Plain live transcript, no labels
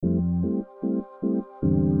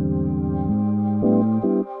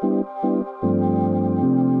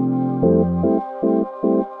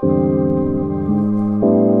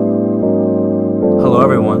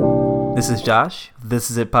This is Josh.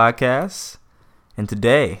 This is It Podcast. And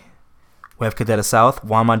today, we have Codetta South.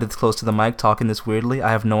 Why am I this close to the mic talking this weirdly?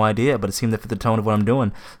 I have no idea, but it seemed to fit the tone of what I'm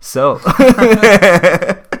doing. So, let's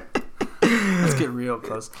get real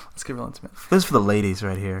close. Let's get real intimate. This is for the ladies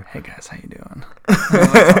right here. Hey guys, how you doing?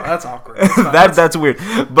 That's awkward. That's weird.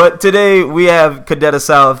 But today, we have Codetta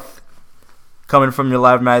South coming from your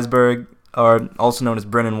live from Iceberg, or also known as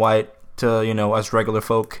Brennan White, to, us regular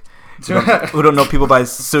folk who don't know people by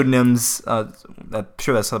pseudonyms. I'm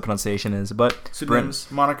sure that's how the pronunciation is. But pseudonyms,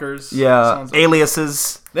 monikers. Yeah,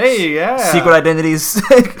 aliases. Hey, yeah. Secret identities.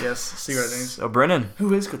 Yes, secret identities. So, Brennan.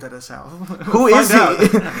 Who is Codetta South? Who is he?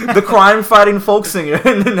 The crime-fighting folk singer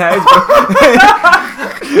in Iceberg.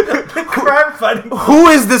 Crime-fighting. Who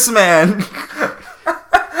is this man?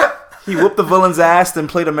 He whooped the villain's ass and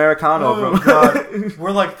played Americano. Oh, God.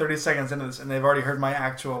 We're like 30 seconds into this, and they've already heard my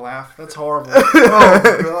actual laugh. That's horrible.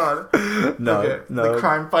 Oh, God. No, okay. no. The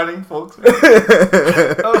crime-fighting folks.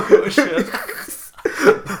 Oh, shit.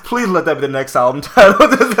 Please let that be the next album title.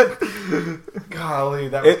 Golly,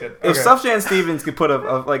 that was good. If Sufjan Stevens could put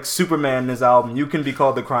a Superman in his album, you can be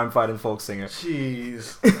called the crime-fighting folk singer.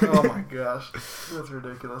 Jeez. Oh, my gosh. That's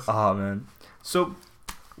ridiculous. Oh, man. So,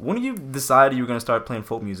 when you decided you were going to start playing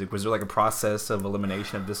folk music, was there like a process of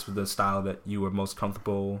elimination of this was the style that you were most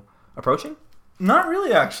comfortable approaching? Not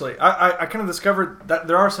really, actually. I kind of discovered that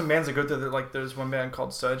there are some bands that go through that. Like, there's one band called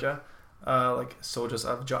Soja, like Soldiers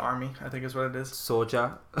of Ja Army, I think is what it is.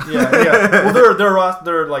 Soja. Yeah. Well,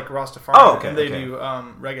 they're like Rastafari. Oh, okay. And they do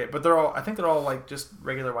reggae, but I think they're all like just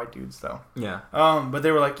regular white dudes though. Yeah. But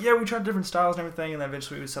they were like, yeah, we tried different styles and everything, and then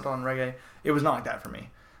eventually we settled on reggae. It was not like that for me.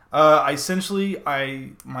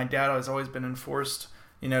 My dad has always been enforced,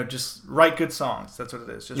 just write good songs. That's what it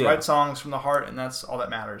is. Just write songs from the heart, and that's all that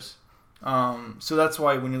matters. So that's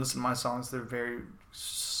why when you listen to my songs, they're very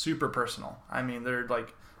super personal. I mean, they're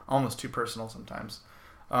like almost too personal sometimes.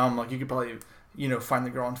 Like you could probably, find the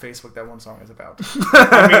girl on Facebook that one song is about.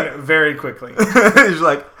 I mean, very quickly. It's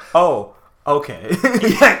like, oh, okay.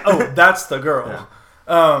 Yeah. Oh, that's the girl.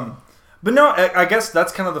 Yeah. But no, I guess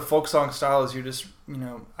that's kind of the folk song style is you're just,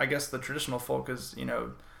 I guess the traditional folk is,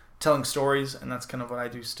 telling stories, and that's kind of what I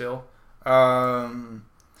do still.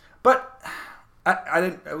 But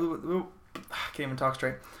I can't even talk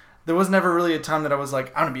straight. There was never really a time that I was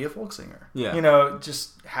like, I want to be a folk singer. Yeah. It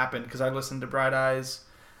just happened because I listened to Bright Eyes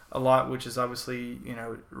a lot, which is obviously,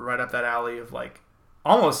 right up that alley of like,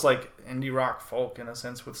 almost like indie rock folk in a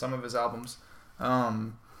sense with some of his albums.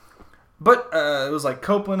 But it was like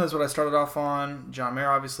Copeland is what I started off on. John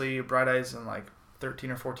Mayer, obviously. Bright Eyes in like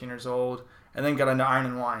 13 or 14 years old. And then got into Iron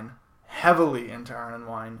and Wine. Heavily into Iron and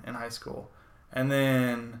Wine in high school. And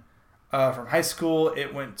then from high school,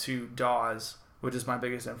 it went to Dawes, which is my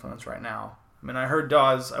biggest influence right now. I mean, I heard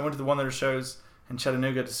Dawes. I went to the one of their shows in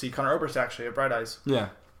Chattanooga to see Conor Oberst actually at Bright Eyes. Yeah.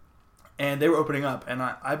 And they were opening up. And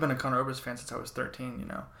I've been a Conor Oberst fan since I was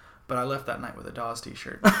 13, But I left that night with a Dawes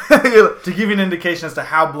t-shirt. To give you an indication as to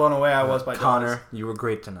how blown away I was by Connor, Dawes. you were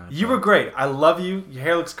great tonight. You were great. I love you. Your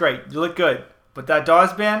hair looks great. You look good. But that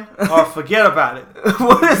Dawes band, forget about it.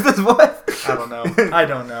 What is this? What? I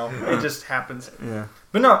don't know. It just happens. Yeah.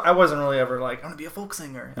 But no, I wasn't really ever like, I want to be a folk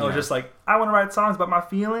singer. I was just like, I want to write songs about my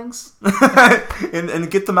feelings. and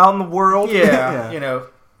get them out in the world. Yeah.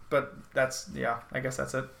 But that's, I guess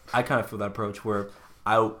that's it. I kind of feel that approach where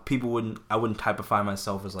I wouldn't typify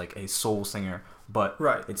myself as like a soul singer, but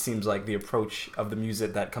it seems like the approach of the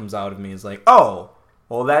music that comes out of me is like, oh,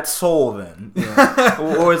 well, that's soul then.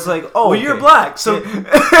 Or it's like, oh, well, okay. You're black, so clearly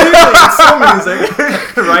it's soul music,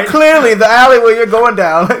 right? Clearly, the alleyway you're going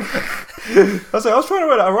down. I was trying to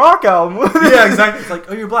write a rock album. Yeah, exactly. It's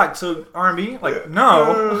like, oh, you're black, so R&B? Like,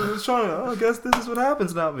 no. I guess this is what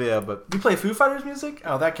happens now. Yeah, but you play Foo Fighters music?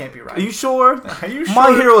 Oh, that can't be right. Are you sure? Are you sure?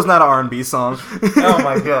 My Hero is not an R&B song. Oh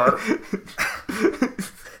my god.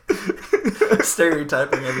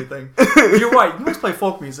 Stereotyping everything. You're white. You must play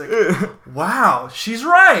folk music. Wow, she's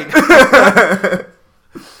right.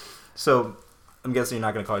 So, I'm guessing you're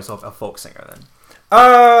not going to call yourself a folk singer then.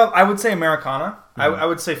 I would say Americana. Mm-hmm. I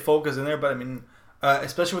would say folk is in there, but I mean,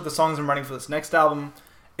 especially with the songs I'm writing for this next album,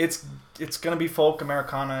 it's going to be folk,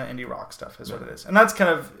 Americana, indie rock stuff is what it is. And that's kind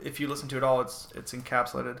of, if you listen to it all, it's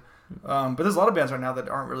encapsulated. But there's a lot of bands right now that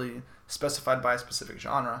aren't really specified by a specific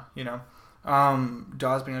genre,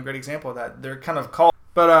 Dawes being a great example of that. They're kind of called,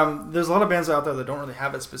 but there's a lot of bands out there that don't really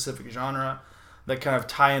have a specific genre that kind of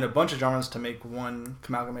tie in a bunch of genres to make one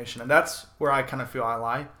amalgamation. And that's where I kind of feel I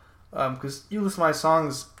lie. Because you listen to my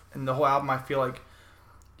songs and the whole album, I feel like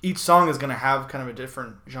each song is going to have kind of a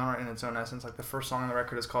different genre in its own essence. Like the first song on the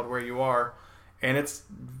record is called Where You Are, and it's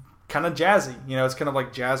kind of jazzy. It's kind of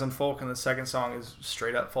like jazz and folk, and the second song is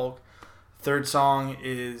straight up folk. Third song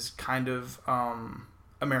is kind of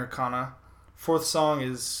Americana. Fourth song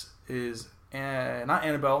is not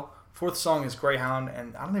Annabelle. Fourth song is Greyhound,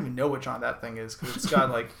 and I don't even know which one that thing is because it's got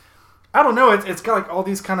like I don't know. It's got like all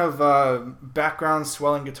these kind of background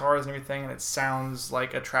swelling guitars and everything, and it sounds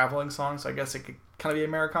like a traveling song. So I guess it could kind of be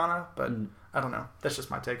Americana, but I don't know. That's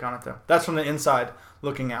just my take on it, though. That's from the inside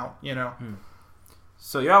looking out, you know.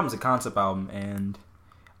 So your album's a concept album, and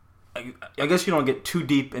I guess you don't get too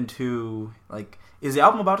deep into like. Is the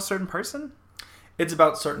album about a certain person? It's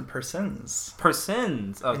about certain persons.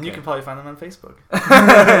 Persons. Okay. And you can probably find them on Facebook.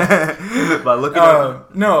 By looking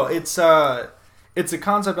up. No, it's a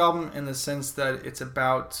concept album in the sense that it's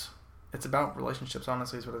about relationships,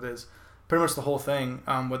 honestly, is what it is. Pretty much the whole thing.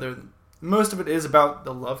 Whether most of it is about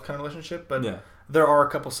the love kind of relationship, but there are a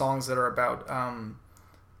couple songs that are about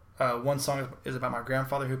one song is about my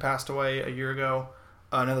grandfather who passed away a year ago.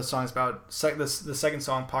 Another song is about the second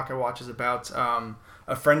song, Pocket Watch, is about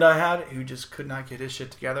a friend I had who just could not get his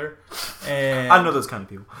shit together. And I know those kind of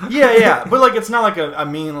people. Yeah. But like, it's not like a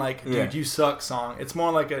mean, like, dude, you suck song. It's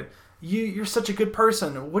more like a, you're such a good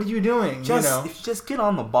person. What are you doing? If you just get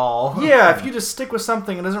on the ball. Yeah, if you just stick with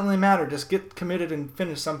something, it doesn't really matter. Just get committed and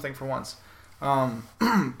finish something for once.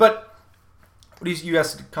 But you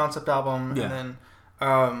asked a concept album, and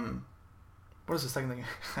then what is the second thing?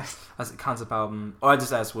 As a concept album. Oh, I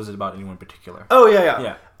just asked, was it about anyone in particular? Oh,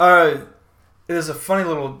 yeah. It is a funny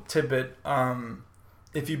little tidbit.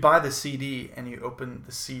 If you buy the CD and you open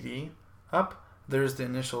the CD up, there's the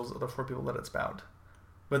initials of the 4 people that it's about.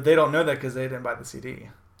 But they don't know that because they didn't buy the CD.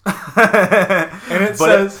 And it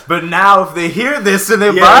says... But now if they hear this and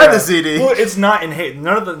they buy the CD... Well, it's not in hate.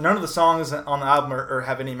 None of the songs on the album are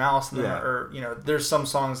have any malice in them. Or, there's some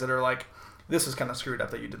songs that are like, this was kind of screwed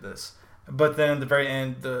up that you did this. But then at the very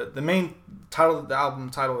end, the main title of the album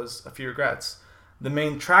title is A Few Regrets. The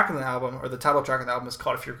main track in the album, or the title track of the album, is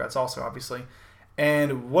called A Few Regrets also, obviously.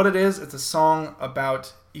 And what it is, it's a song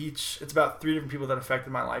about it's about 3 different people that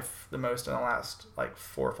affected my life the most in the last, like,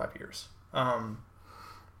 4 or 5 years. And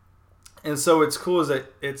so what's cool is that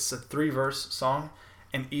it's a 3-verse song,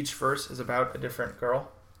 and each verse is about a different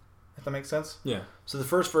girl, if that makes sense. Yeah. So the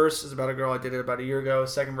first verse is about a girl I dated about a year ago.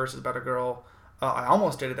 Second verse is about a girl I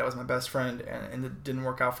almost dated that was my best friend, and it didn't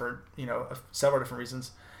work out for, several different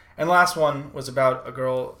reasons. And the last one was about a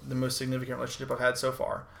girl, the most significant relationship I've had so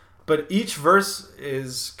far. But each verse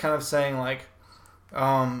is kind of saying, like,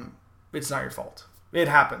 it's not your fault. It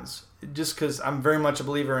happens. Just because I'm very much a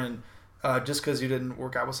believer in just because you didn't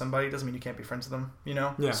work out with somebody doesn't mean you can't be friends with them,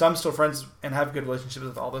 Yeah. So I'm still friends and have good relationships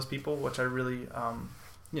with all those people, which I really, I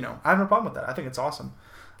have no problem with that. I think it's awesome.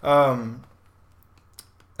 What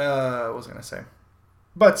was I going to say?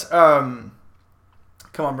 But, come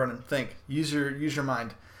on, Brennan, think. Use your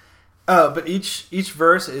mind. But each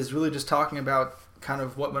verse is really just talking about kind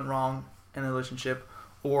of what went wrong in a relationship,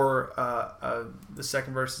 or the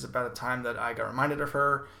second verse is about a time that I got reminded of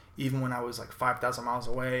her, even when I was like 5,000 miles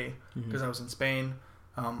away, because I was in Spain.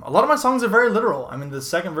 A lot of my songs are very literal. I mean, the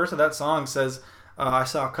second verse of that song says, I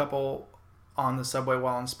saw a couple on the subway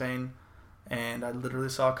while in Spain, and I literally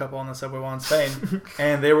saw a couple on the subway while in Spain,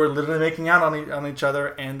 and they were literally making out on each other,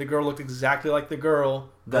 and the girl looked exactly like the girl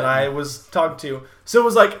that I was talking to. So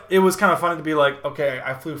it was kind of funny to be like, okay,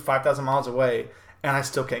 I flew 5,000 miles away, and I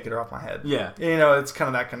still can't get her off my head. Yeah. It's kind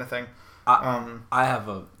of that kind of thing. I have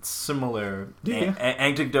a similar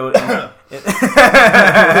anecdote.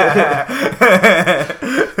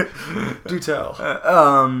 Do tell.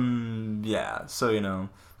 Yeah. So,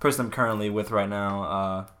 person I'm currently with right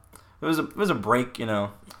now, it was a break,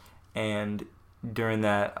 and during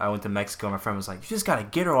that I went to Mexico. My friend was like, "You just gotta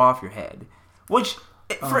get her off your head," which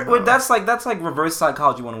that's like reverse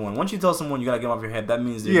psychology 101. Once you tell someone you gotta get them off your head, that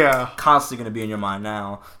means they're constantly gonna be in your mind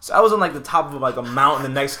now. So I was on like the top of like a mountain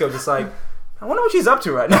in Mexico, just like, I wonder what she's up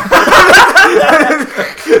to right now. It's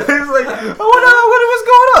like, I wonder what's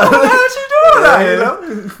going on. What the hell is she doing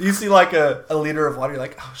that? You see like a liter of water, you're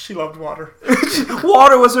like, oh, she loved water.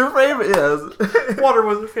 Water was her favorite. Yes. Water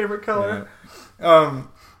was her favorite color. Yeah.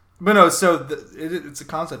 But no, so it's a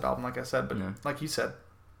concept album, like I said, but like you said.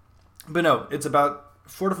 But no, it's about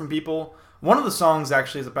 4 different people. One of the songs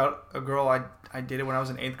actually is about a girl I dated when I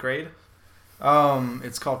was in 8th grade.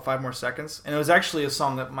 It's called 5 More Seconds, and it was actually a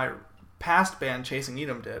song that my past band Chasing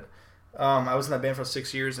Needham did. I was in that band for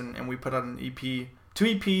 6 years, and we put out an EP, 2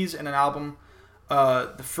 EPs and an album.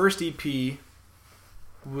 The first EP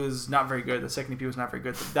was not very good. The second EP was not very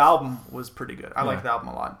good. The album was pretty good. I liked the album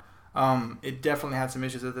a lot. It definitely had some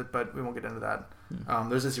issues with it, but we won't get into that.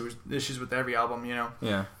 There's issues with every album,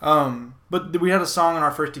 Yeah. But we had a song on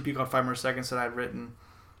our first EP called 5 More Seconds that I had written,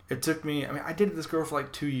 it took me. I mean, I dated this girl for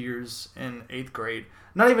like 2 years in 8th grade.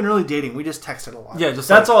 Not even really dating. We just texted a lot. Yeah, just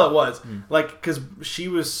that's all it was. Like, because she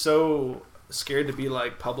was so scared to be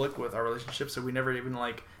like public with our relationship, so we never even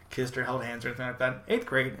like kissed or held hands or anything like that. 8th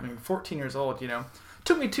grade. I mean, 14 years old.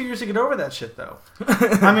 Took me 2 years to get over that shit, though.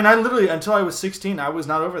 I mean, I literally, until I was 16, I was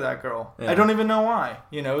not over that girl. Yeah. I don't even know why.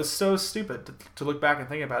 It's so stupid to look back and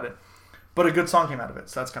think about it. But a good song came out of it,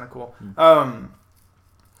 so that's kind of cool.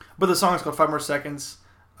 But the song is called 5 More Seconds.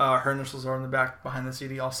 Her initials are on the back behind the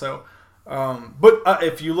CD also. But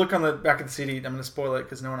if you look on the back of the CD, I'm going to spoil it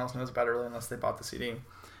because no one else knows about it really unless they bought the CD.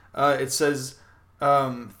 It says,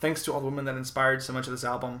 thanks to all the women that inspired so much of this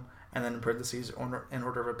album, and then in parentheses, in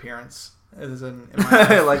order of appearance. It is in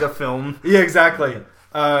my like a film. Yeah, exactly.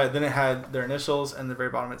 Then it had their initials, and at the very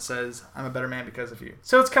bottom it says, I'm a better man because of you.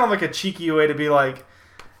 So it's kind of like a cheeky way to be like,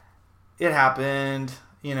 it happened,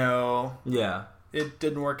 Yeah. It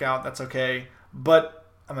didn't work out, that's okay. But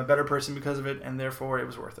I'm a better person because of it, and therefore it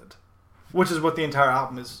was worth it. Which is what the entire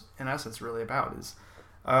album is, in essence, really about. Is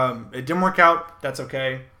it didn't work out, that's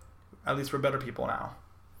okay. At least we're better people now,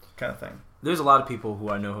 kind of thing. There's a lot of people who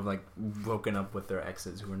I know have like broken up with their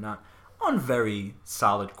exes who are not on very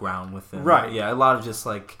solid ground with them. Right. Yeah, a lot of just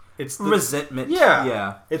like it's resentment. Yeah.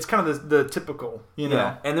 Yeah. It's kind of the typical,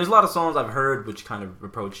 Yeah. And there's a lot of songs I've heard which kind of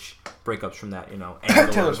approach breakups from that, angle.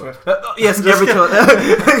 Taylor Swift. Yes, every Taylor.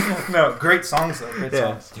 No, great songs though. Great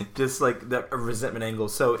songs. Just like the resentment angle.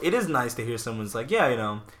 So it is nice to hear someone's like,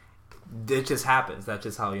 yeah, it just happens. That's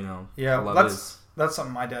just how, love is. That's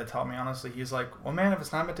something my dad taught me, honestly. He's like, well, man, if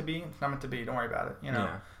it's not meant to be, it's not meant to be. Don't worry about it,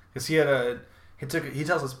 Yeah. Because he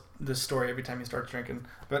tells us this story every time he starts drinking.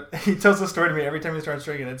 But he tells this story to me every time he starts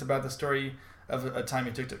drinking. It's about the story of a time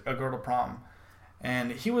he took a girl to prom.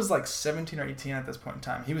 And he was like 17 or 18 at this point in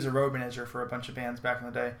time. He was a road manager for a bunch of bands back in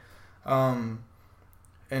the day. And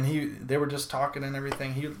they were just talking and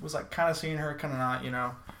everything. He was like kind of seeing her, kind of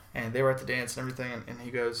not, And they were at the dance and everything. And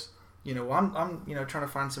he goes, well, I'm trying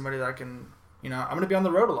to find somebody that I can, I'm going to be on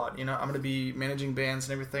the road a lot. I'm going to be managing bands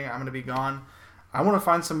and everything. I'm going to be gone. I want to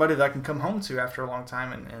find somebody that I can come home to after a long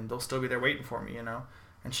time and they'll still be there waiting for me,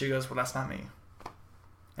 And she goes, well, that's not me.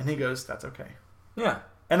 And he goes, that's okay. Yeah.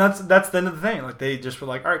 And that's the end of the thing. Like, they just were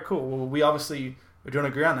like, all right, cool. Well, we obviously don't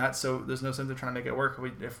agree on that, so there's no sense in trying to make it work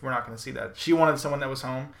if we're not going to see that. She wanted someone that was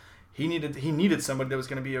home. He needed somebody that was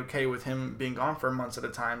going to be okay with him being gone for months at a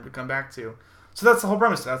time to come back to. So that's the whole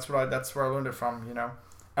premise. That's where I learned it from, And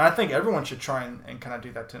I think everyone should try and kind of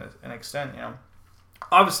do that to an extent,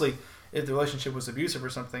 Obviously, if the relationship was abusive or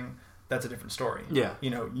something, that's a different story. Yeah.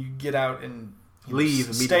 You get out and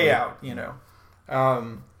leave, stay out,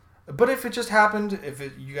 But if it just happened,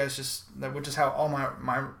 you guys just, that was just how all my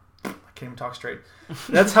I can't even talk straight.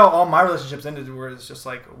 That's how all my relationships ended, where it's just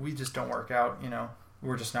like, we just don't work out,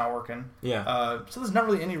 we're just not working. Yeah. So there's not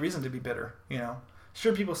really any reason to be bitter,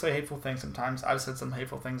 Sure, people say hateful things sometimes. I've said some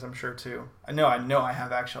hateful things, I'm sure, too. I know I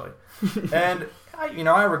have, actually. And,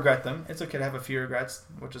 I regret them. It's okay to have a few regrets,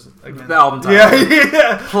 which is, again... The album title.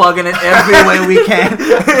 Yeah. Plugging it every way we can.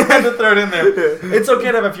 I had to throw it in there. It's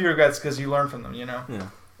okay to have a few regrets because you learn from them, Yeah.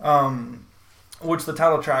 Which the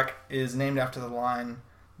title track is named after the line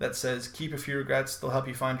that says, keep a few regrets, they'll help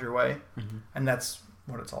you find your way. Mm-hmm. And that's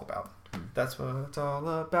what it's all about. That's what it's all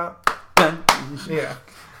about. Yeah.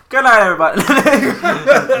 Good night, everybody.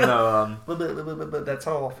 No, but that's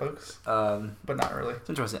all, folks. But not really. It's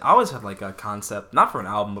interesting. I always had like a concept, not for an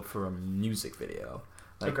album, but for a music video.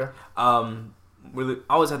 Like, okay. Really,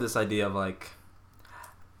 I always had this idea of like,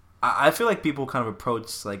 I feel like people kind of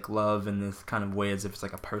approach like love in this kind of way as if it's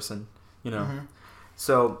like a person, Mm-hmm.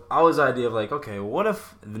 So I always the idea of like, okay, what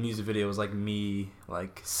if the music video was like me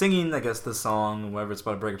like singing, I guess, the song, whatever it's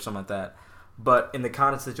about to break up, something like that. But in the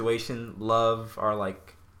kind of situation, love are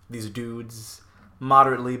like these dudes,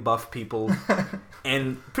 moderately buff people,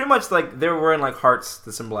 and pretty much like they're wearing like hearts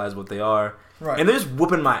to symbolize what they are, right? And they're just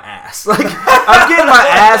whooping my ass. Like I'm getting my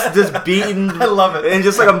ass just beaten. I love it, and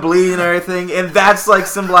just like I'm bleeding and everything, and that's like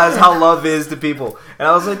symbolize how love is to people. And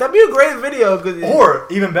I was like, that'd be a great video. Or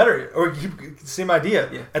even better, or same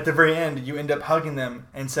idea. Yeah. At the very end, you end up hugging them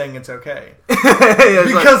and saying it's okay, yeah,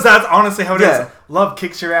 because that's honestly how it is. Love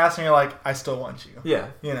kicks your ass, and you're like, I still want you.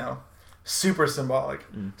 Yeah, Super symbolic,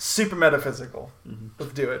 super metaphysical. Mm-hmm.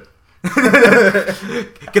 Let's do it.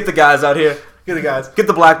 Get the guys out here. Get the guys. Get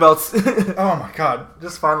the black belts. Oh my god!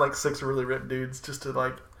 Just find like 6 really ripped dudes just to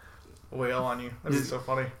like wail on you. That'd be so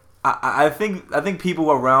funny. I think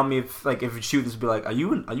people around me, if you shoot this, would be like, are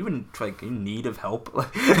you in need of help?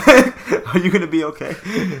 Like, are you gonna be okay?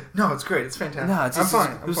 No, it's great. It's fantastic. No, I'm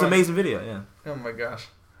fine. It was an amazing video. Yeah. Oh my gosh.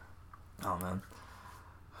 Oh man.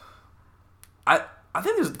 I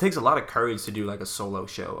think it takes a lot of courage to do like a solo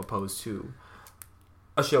show opposed to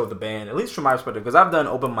a show with a band. At least from my perspective, because I've done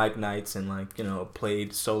open mic nights and like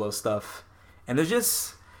played solo stuff, and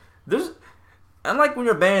there's unlike when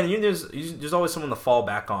you're a band, there's always someone to fall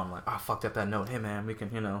back on. Like, oh, I fucked up that note. Hey man, we can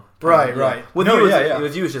right. With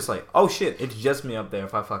you, it's just like, oh shit, it's just me up there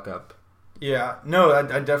if I fuck up. Yeah, no, I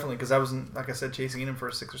definitely, because I was, like I said, chasing him for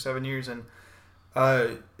 6 or 7 years, and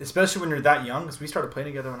especially when you're that young, because we started playing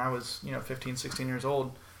together when I was, 15, 16 years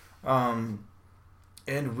old, and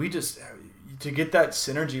we just, to get that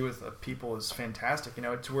synergy with people is fantastic,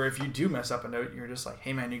 to where if you do mess up a note, you're just like,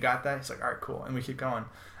 hey man, you got that? He's like, all right, cool, and we keep going.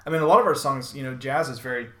 I mean, a lot of our songs, jazz is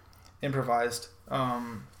very improvised,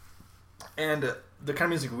 and the kind of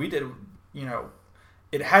music we did,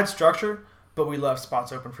 it had structure, but we left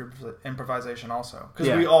spots open for improvisation also.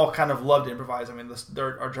 Because we all kind of loved to improvise. I mean,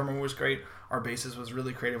 our drummer was great. Our bassist was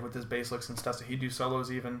really creative with his bass licks and stuff. So he'd do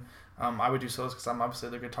solos even. I would do solos because I'm obviously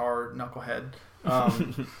the guitar knucklehead.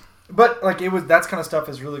 But like that kind of stuff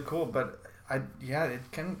is really cool. But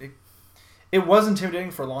it was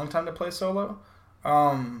intimidating for a long time to play solo.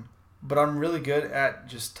 But I'm really good at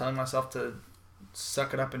just telling myself to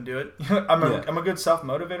suck it up and do it. I'm a good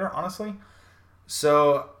self-motivator, honestly.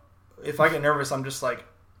 So if I get nervous, I'm just like,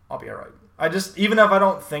 I'll be all right. Even if I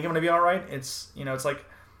don't think I'm going to be all right, it's like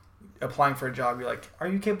applying for a job. You're like, are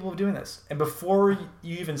you capable of doing this? And before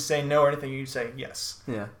you even say no or anything, you say yes.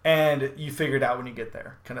 Yeah. And you figure it out when you get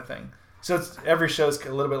there, kind of thing. So every show's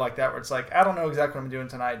a little bit like that, where it's like, I don't know exactly what I'm doing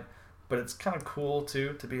tonight, but it's kind of cool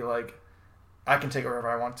too to be like, I can take it wherever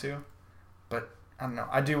I want to. But I don't know.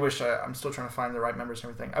 I do wish I'm still trying to find the right members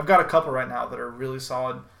and everything. I've got a couple right now that are really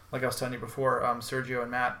solid. Like I was telling you before, Sergio and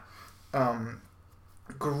Matt.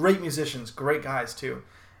 Great musicians, great guys too,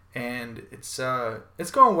 and it's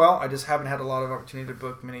going well. I just haven't had a lot of opportunity to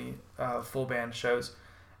book many full band shows.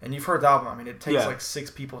 And you've heard the album. I mean, it takes like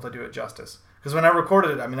 6 people to do it justice. Because when I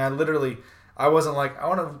recorded it, I mean, I wasn't like, I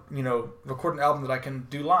want to record an album that I can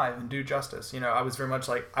do live and do justice. I was very much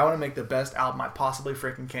like, I want to make the best album I possibly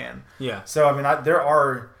freaking can. Yeah. So I mean,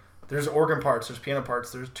 there's organ parts, there's piano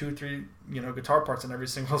parts, there's 2, 3 guitar parts in every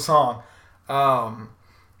single song.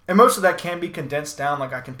 And most of that can be condensed down.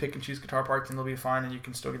 Like I can pick and choose guitar parts, and they'll be fine, and you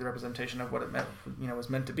can still get the representation of what it meant, was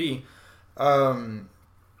meant to be.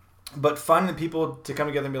 But finding the people to come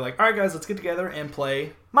together and be like, all right, guys, let's get together and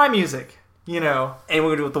play my music. And we're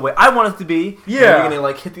gonna do it the way I want it to be. Yeah, and we're gonna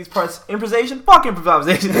like hit these parts. Improvisation, fuck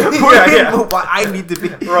improvisation. What I need to be.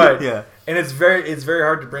 Right. Yeah. And it's very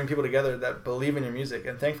hard to bring people together that believe in your music.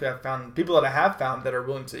 And thankfully, I've found people that I have found that are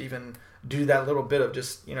willing to even do that little bit of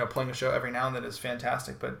just playing a show every now and then is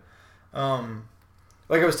fantastic. But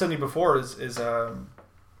like I was telling you before, is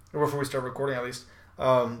before we started recording at least,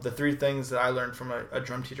 the 3 things that I learned from a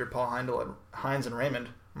drum teacher, Paul Heindel at Hines and Raymond,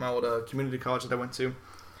 my old community college that I went to.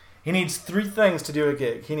 He needs 3 things to do a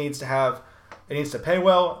gig. It needs to pay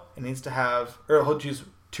well, he'll choose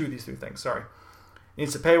 2 of these 3 things, sorry. He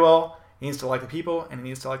needs to pay well, he needs to like the people, and he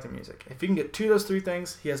needs to like the music. If he can get 2 of those 3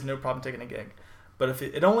 things, he has no problem taking a gig. But if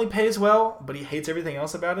it only pays well, but he hates everything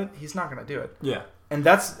else about it, he's not going to do it. Yeah. And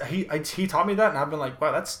he taught me that, and I've been like,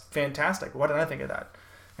 wow, that's fantastic. Why didn't I think of that?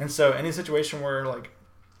 And so any situation where, like,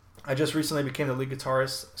 I just recently became the lead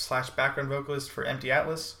guitarist / background vocalist for Empty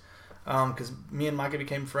Atlas, because me and Micah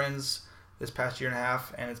became friends this past year and a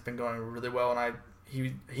half, and it's been going really well. And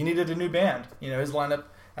he needed a new band. His lineup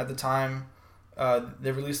at the time,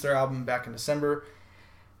 they released their album back in December,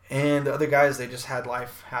 and the other guys, they just had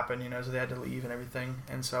life happen, so they had to leave and everything.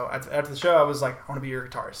 And so after the show, I was like, I want to be your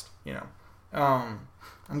guitarist,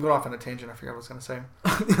 I'm going off on a tangent. I forgot what I was going to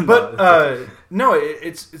say. But no,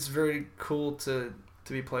 it's very cool to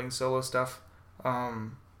be playing solo stuff.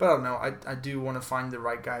 But I don't know. I do want to find the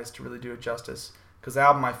right guys to really do it justice. Because the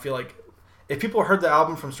album, I feel like, if people heard the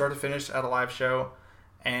album from start to finish at a live show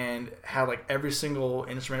and had like every single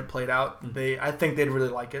instrument played out, I think they'd really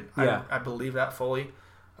like it. Yeah. I believe that fully.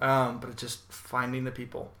 But it's just finding the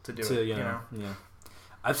people to do it. Yeah.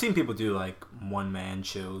 I've seen people do like one-man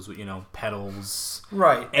shows with, pedals.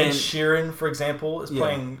 Right. Ed Sheeran, for example, is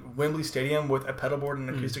playing Wembley Stadium with a pedal board and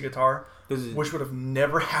an acoustic guitar, which would have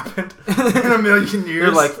never happened in a million years.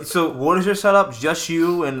 You're like, so what is your setup? Just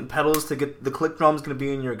you and pedals to get the click drums going to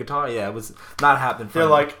be in your guitar? Yeah, it was not happening. They're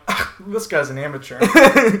like, this guy's an amateur.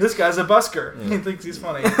 This guy's a busker. Yeah. He thinks he's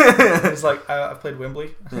funny. It's like, I played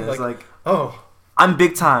Wembley. Yeah, it's like, oh, I'm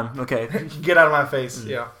big time. Okay. Get out of my face.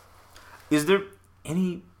 Yeah. Is there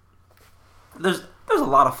there's a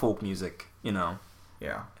lot of folk music, Yeah.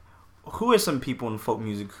 Who are some people in folk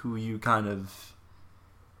music who you kind of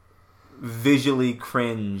visually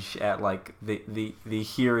cringe at, like the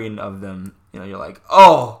hearing of them? You're like,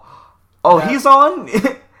 oh, Oh, he's on?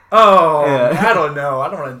 Oh, yeah. I don't know. I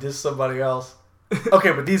don't want to diss somebody else.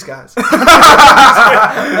 Okay, but these guys.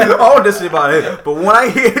 I won't diss about it. But when I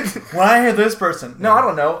hear this person. No, I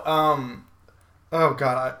don't know. Oh,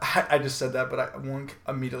 God. I just said that, but one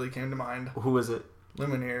immediately came to mind. Who is it?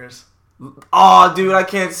 Lumineers. Oh, dude, I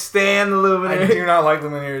can't stand the Lumineers. I do not like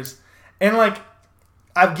Lumineers. And, like,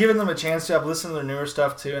 I've given them a chance to. I've listened to their newer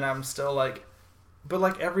stuff, too, and I'm still like... But,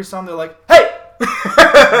 like, every song they're like, hey!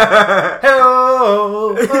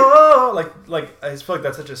 Hello! Like, I just feel like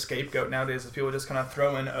that's such a scapegoat nowadays. Is people just kind of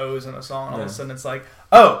throw in O's in a song, and all of a sudden it's like,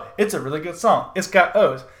 oh, it's a really good song. It's got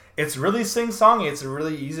O's. It's really sing-songy. It's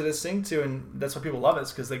really easy to sing to, and that's why people love it.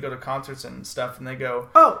 It's because they go to concerts and stuff, and they go,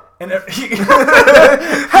 oh, and hey,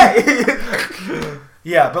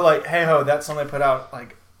 yeah, but like, hey ho, that song they put out,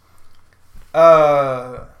 like,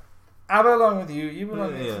 I belong with you. You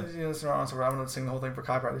belong with you. I'm going to sing the whole thing for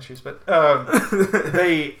copyright issues, but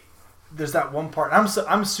there's that one part.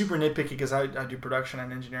 I'm super nitpicky because I do production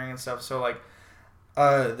and engineering and stuff. So like,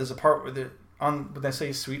 there's a part when they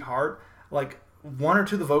say "sweetheart," like. One or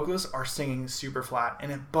two of the vocalists are singing super flat,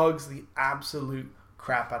 and it bugs the absolute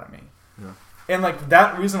crap out of me. Yeah. And like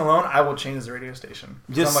that reason alone, I will change the radio station.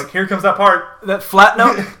 Just I'm like, here comes that part, that flat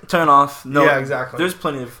note, turn off. No, yeah, exactly. There's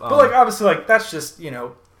plenty of, but like obviously, like that's just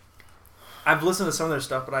I've listened to some of their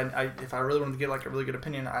stuff, but I if I really wanted to get like a really good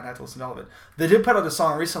opinion, I'd have to listen to all of it. They did put out a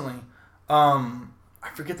song recently. I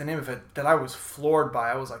forget the name of it that I was floored by.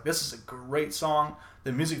 I was like, this is a great song.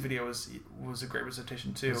 The music video was a great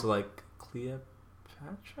presentation too. It's like Cleopatra.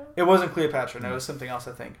 It wasn't Cleopatra. No, it was something else.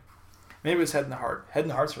 I think maybe it was Head in the Heart. Head in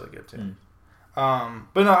the Heart's really good too.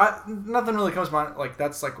 But no, nothing really comes to mind. Like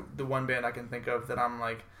that's like the one band I can think of that I'm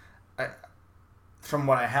like, from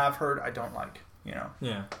what I have heard, I don't like.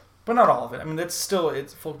 Yeah. But not all of it. I mean, it's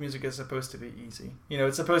folk music is supposed to be easy.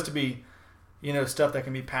 It's supposed to be, stuff that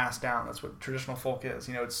can be passed down. That's what traditional folk is.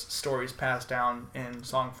 It's stories passed down in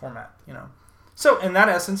song format. So in that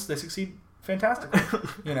essence, they succeed fantastically.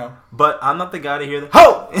 But I'm not the guy to hear the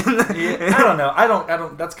ho. Yeah, I don't know. I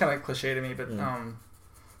don't. That's kind of cliche to me. But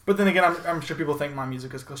but then again, I'm sure people think my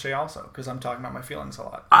music is cliche also because I'm talking about my feelings a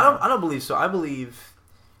lot. I don't believe so.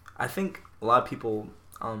 I think a lot of people.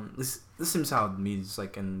 This seems how music's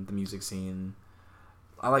like in the music scene.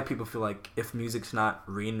 I like people feel like if music's not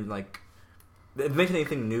if it makes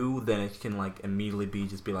anything new, then it can like immediately be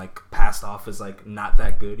like passed off as like not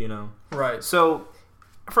that good, Right. So,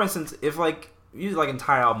 for instance, if like you use like an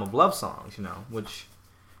entire album of love songs, which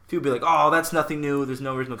people be like, oh, that's nothing new. There's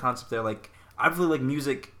no original concept there. Like I really like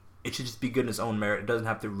music. It should just be good in its own merit. It doesn't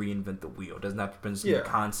have to reinvent the wheel. It doesn't have to present new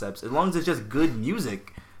concepts. As long as it's just good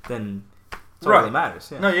music, then that's all that really matters.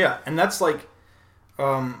 Yeah. No, yeah, and that's like,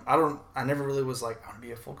 I never really was like, I want to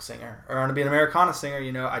be a folk singer or I want to be an Americana singer.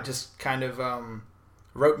 I just kind of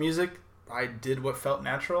wrote music. I did what felt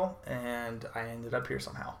natural, and I ended up here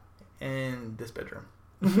somehow in this bedroom.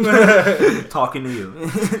 Talking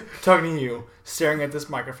to you, staring at this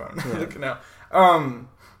microphone. Yeah.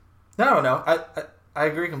 No. I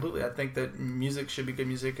agree completely. I think that music should be good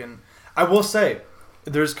music, and I will say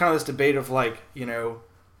there's kind of this debate of like,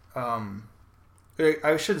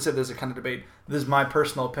 I shouldn't say there's a kind of debate. This is my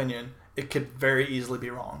personal opinion. It could very easily be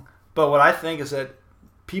wrong. But what I think is that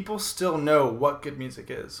people still know what good music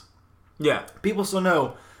is. Yeah. People still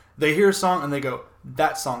know. They hear a song and they go,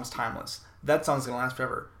 that song's timeless. That song's going to last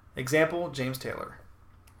forever. Example, James Taylor.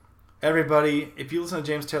 Everybody, if you listen to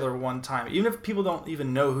James Taylor one time, even if people don't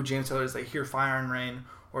even know who James Taylor is, they hear Fire and Rain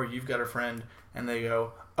or You've Got a Friend and they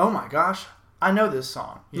go, oh my gosh, I know this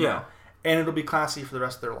song. You know? And it'll be classy for the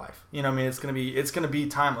rest of their life. I mean, it's gonna be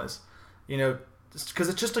timeless. Because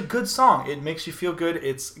it's just a good song. It makes you feel good.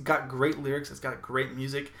 It's got great lyrics. It's got great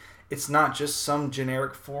music. It's not just some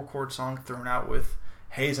generic 4-chord song thrown out with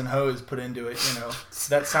haze and hose put into it.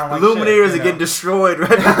 That sound like Lumineers are getting destroyed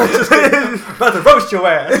right now. About to roast your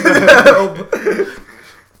ass.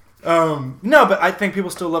 No, but I think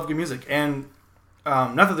people still love good music, and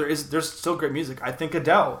not that there's still great music. I think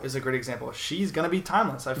Adele is a great example. She's gonna be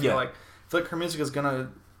timeless. I feel like her music is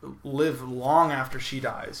gonna live long after she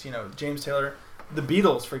dies. James Taylor, the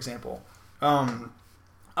Beatles, for example.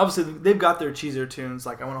 Obviously they've got their cheesier tunes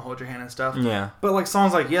like I Want to Hold Your Hand and stuff. Yeah. But like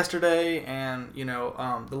songs like Yesterday and The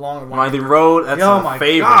Long and Winding Road. That's my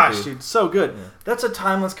favorite. Gosh, dude, so good. Yeah. That's a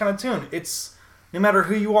timeless kind of tune. It's no matter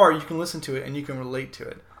who you are, you can listen to it and you can relate to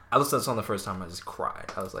it. I listened to that song the first time. I just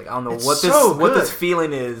cried. I was like, I don't know what this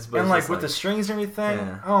feeling is, but and like with the strings and everything.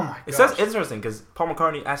 Yeah. Oh my god! It's interesting because Paul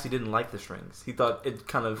McCartney actually didn't like the strings. He thought it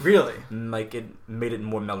kind of like it made it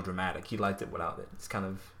more melodramatic. He liked it without it. It's kind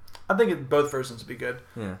of. I think both versions would be good.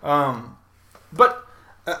 Yeah. But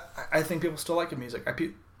I think people still like good music.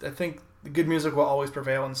 think the good music will always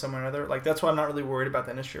prevail in some way or another. Like, that's why I'm not really worried about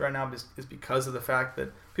the industry right now, is because of the fact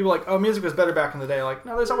that people are like, oh, music was better back in the day. Like,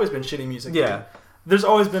 no, there's always been shitty music. Yeah. Dude. There's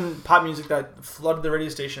always been pop music that flooded the radio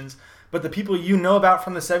stations, but the people you know about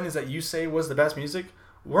from the 70s that you say was the best music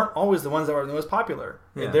weren't always the ones that were the most popular.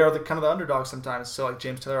 Yeah. They are the kind of the underdogs sometimes. So, like,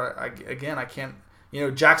 James Taylor, I can't... You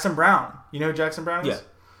know, Jackson Brown. You know who Jackson Brown is? Yeah.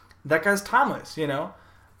 That guy's timeless, you know?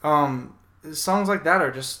 Songs like that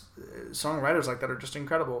are just... Songwriters like that are just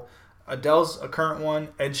incredible. Adele's a current one.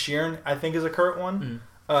 Ed Sheeran, I think, is a current one.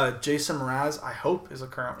 Jason Mraz, I hope, is a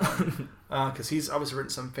current one. Because he's obviously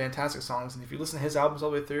written some fantastic songs. And if you listen to his albums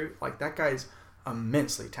all the way through, like, that guy's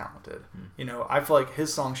immensely talented. You know, I feel like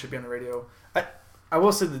his songs should be on the radio. I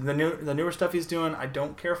will say the newer stuff he's doing, I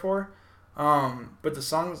don't care for. But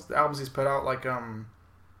the albums he's put out, like, I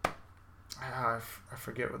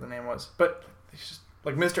forget what the name was. But he's just,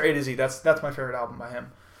 like, Mr. A to Z, that's my favorite album by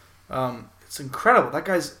him. It's incredible. That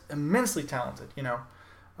guy's immensely talented, you know.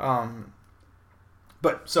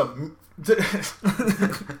 But so, in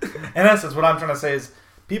essence, what I'm trying to say is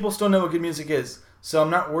people still know what good music is. So I'm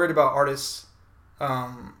not worried about artists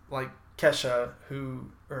like Kesha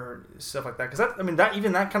or stuff like that. Because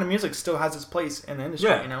that kind of music still has its place in the industry.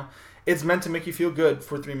 Yeah. You know, it's meant to make you feel good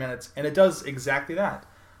for 3 minutes, and it does exactly that.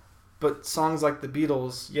 But songs like the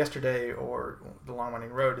Beatles, Yesterday, or The Long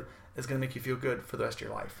Winding Road is going to make you feel good for the rest of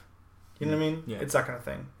your life. You know what I mean? Yeah. It's that kind of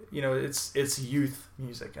thing. You know, it's youth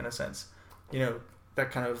music in a sense. You know,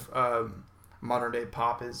 that kind of modern day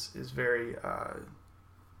pop is very,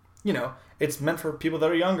 you know, it's meant for people that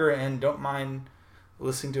are younger and don't mind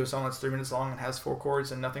listening to a song that's 3 minutes long and has 4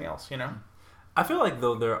 chords and nothing else, you know? I feel like,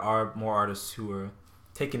 though, there are more artists who are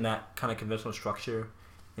taking that kind of conventional structure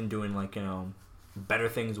and doing, like, you know, better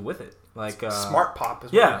things with it. Like, smart pop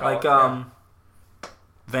is what you call it.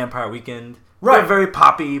 Vampire Weekend. Right. They're very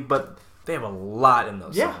poppy, but they have a lot in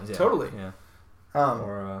those songs. Yeah, totally. Yeah.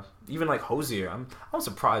 Or even like Hozier. I'm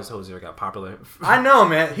surprised Hozier got popular. I know,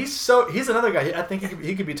 man. He's another guy. I think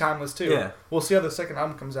he could be timeless too. Yeah. We'll see how the second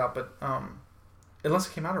album comes out, but unless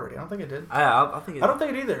it came out already, I don't think it did. I don't think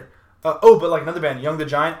it either. But like another band, Young the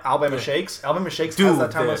Giant, Alabama Shakes. Alabama Shakes has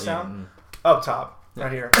that timeless sound. Up top,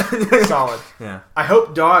 right here, solid. Yeah. I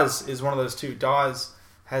hope Dawes is one of those too. Dawes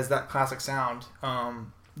has that classic sound.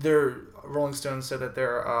 Their Rolling Stones said that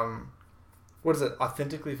they're what is it?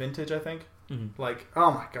 Authentically vintage, I think. Mm-hmm. Like,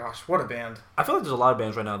 oh my gosh, what a band! I feel like there's a lot of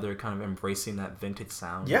bands right now that are kind of embracing that vintage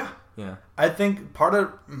sound. Yeah. I think part of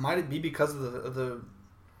it might be because of the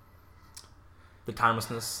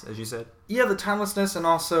timelessness, as you said. Yeah, the timelessness, and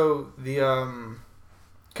also the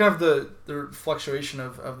kind of the fluctuation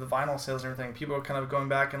of the vinyl sales and everything. People are kind of going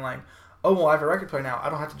back and like, oh, well, I have a record player now. I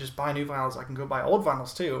don't have to just buy new vinyls. I can go buy old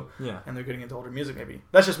vinyls too. Yeah. And they're getting into older music, maybe.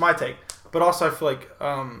 That's just my take. But also, I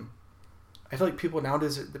feel like people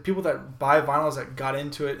nowadays, the people that buy vinyls that got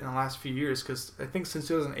into it in the last few years, because I think since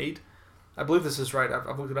 2008, I believe this is right.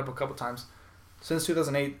 I've looked it up a couple times. Since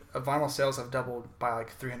 2008, vinyl sales have doubled by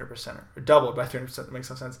like 300%, or doubled by 300%. That makes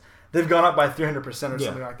no sense. They've gone up by 300% or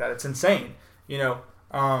something like that. It's insane. You know,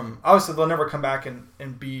 obviously they'll never come back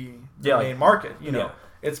and be the main market. You know,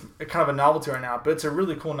 it's kind of a novelty right now, but it's a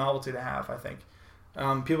really cool novelty to have. I think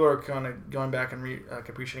people are kind of going back and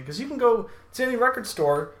appreciating, because you can go to any record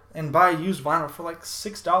store and buy a used vinyl for like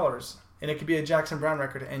 $6, and it could be a Jackson Brown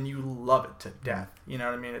record, and you love it to death. You know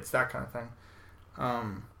what I mean? It's that kind of thing.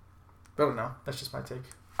 But I don't know. That's just my take.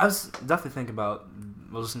 I was definitely thinking about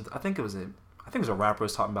listening. I think it was a rapper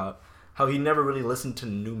was talking about how he never really listened to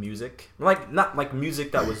new music, like not like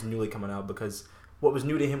music that was newly coming out, because what was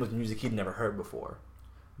new to him was music he'd never heard before.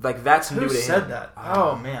 Like that's new to him. Who said that?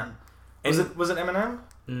 Oh man. Was it Eminem?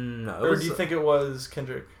 No. Or do you think it was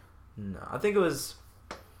Kendrick? No, I think it was.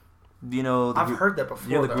 You know, I've heard that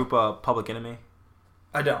before. You know the group Public Enemy?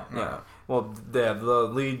 I don't. No. Yeah. Well, the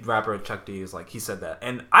lead rapper Chuck D is like, he said that,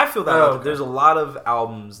 and I feel that there's a lot of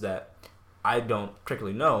albums that I don't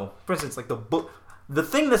particularly know. For instance, like the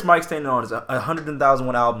thing that's Mike standing on is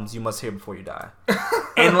 100,001 albums you must hear before you die,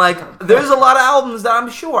 and like there's a lot of albums that I'm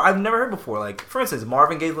sure I've never heard before. Like for instance,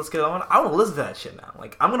 Marvin Gaye's "Let's Get It On." I want to listen to that shit now.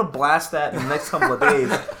 Like I'm gonna blast that in the next couple of days,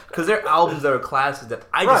 because they're albums that are classics that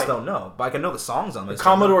I just don't know, but I can know the songs on them. The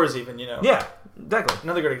Commodores, even, you know. Yeah, exactly.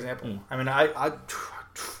 Another good example. I mean, I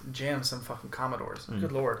jam some fucking Commodores.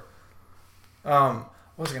 Good lord. What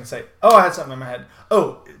was I gonna say? Oh, I had something in my head.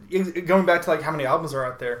 Oh, going back to like how many albums are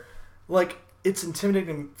out there, like it's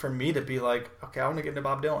intimidating for me to be like, okay, I want to get into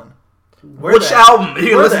Bob Dylan. Which album?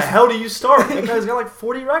 Where the hell do you start? That guy's got like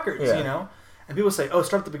 40 records, you know. And people say, oh,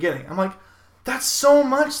 start at the beginning. I'm like, that's so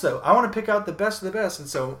much though. I want to pick out the best of the best. And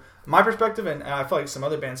so my perspective, and I feel like some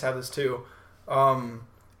other bands have this too. I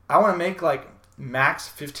want to make like max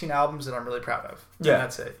 15 albums that I'm really proud of. Yeah. And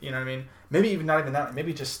that's it. You know what I mean? Maybe even not even that.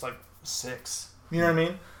 Maybe just like 6. You know what I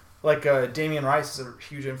mean? Like Damian Rice is a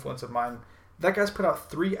huge influence of mine. That guy's put out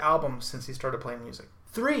 3 albums since he started playing music.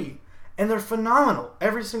 3! And they're phenomenal.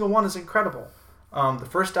 Every single one is incredible. The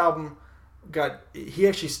first album he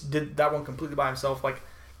actually did that one completely by himself. Like,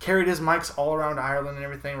 carried his mics all around Ireland and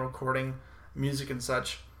everything, recording music and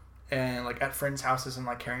such. And like at friends' houses and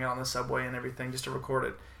like carrying it on the subway and everything just to record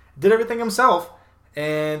it. Did everything himself.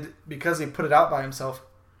 And because he put it out by himself,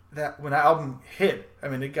 that when that album hit, I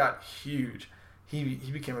mean, it got huge. He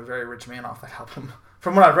became a very rich man off that album.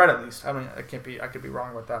 From what I've read, at least. I mean, I could be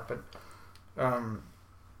wrong about that, but what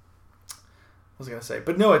was I gonna say?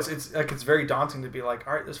 But no, it's like it's very daunting to be like,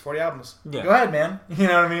 all right, there's 40 albums. Yeah. Go ahead, man. You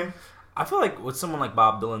know what I mean? I feel like with someone like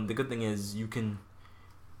Bob Dylan, the good thing is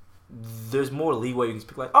there's more leeway. You can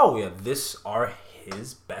speak like, oh yeah, this are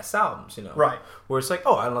his best albums, you know? Right. Where it's like,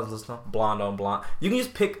 oh, I love to listen to Blonde on Blonde. You can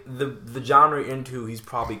just pick the genre into he's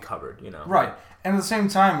probably covered, you know? Right. And at the same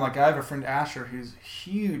time, like, I have a friend, Asher, who's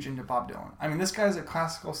huge into Bob Dylan. I mean, this guy's a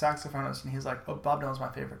classical saxophonist, and he's like, oh, Bob Dylan's my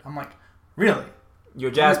favorite. I'm like, really? You're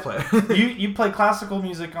a jazz player. you play classical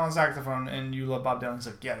music on saxophone, and you love Bob Dylan. He's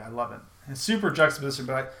like, yeah, I love it. And it's super juxtaposition,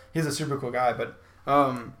 but he's a super cool guy. But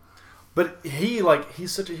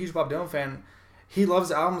he's such a huge Bob Dylan fan. He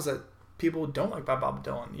loves albums that people don't like by Bob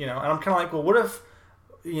Dylan, you know? And I'm kind of like, well, what if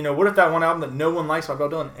that one album that no one likes by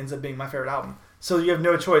Bob Dylan ends up being my favorite album? So you have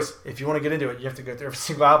no choice. If you want to get into it, you have to go through every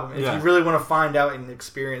single album. If you really want to find out and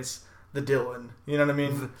experience the Dylan, you know what I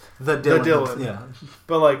mean? The Dylan. Yeah.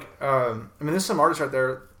 But like, I mean, there's some artists right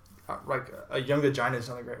there, like Young the Giant is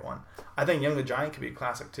another great one. I think Young the Giant could be a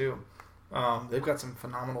classic too. They've got some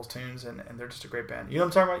phenomenal tunes and they're just a great band. You know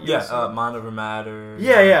what I'm talking about? Yeah, Mind Over Matter.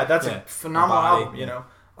 Yeah, that's a phenomenal album. You know,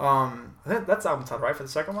 I think that's album title, right, for the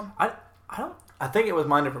second one. I think it was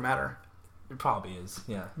Mind Over Matter. It probably is,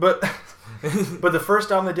 yeah. But the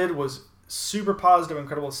first album they did was super positive,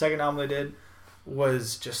 incredible. The second album they did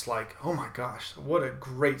was just like, oh my gosh, what a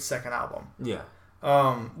great second album. Yeah.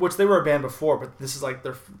 Which they were a band before, but this is like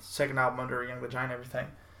their second album under Young the Giant and everything.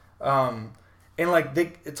 And like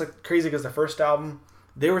it's like crazy because the first album,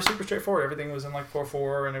 they were super straightforward. Everything was in like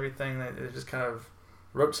 4/4 and everything. They just kind of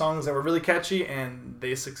wrote songs that were really catchy, and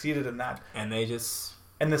they succeeded in that. And they just...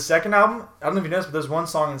 And the second album, I don't know if you noticed, but there's one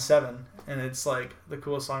song in 7, and it's like the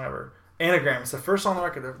coolest song ever. Anagram. It's the first song on the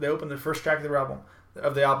record. They opened the first track of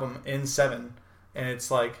the album in 7, and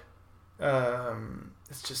it's like,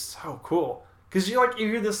 it's just so cool because you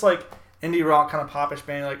hear this like indie rock kind of popish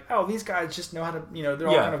band, like, oh, these guys just know how to, you know, they're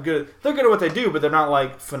all kind of good. They're good at what they do, but they're not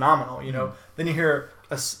like phenomenal, you know. Mm-hmm. Then you hear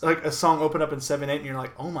a song open up in 7/8, and you're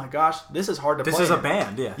like, oh my gosh, this is hard to play. This is a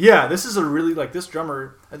band, yeah. Yeah, this is a really like this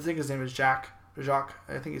drummer. I think his name is Jacques.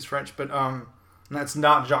 I think he's French, but that's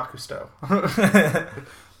not Jacques Cousteau.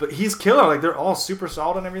 But he's killer. Like they're all super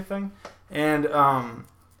solid and everything, and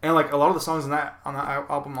like a lot of the songs on that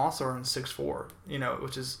album also are in 6/4. You know,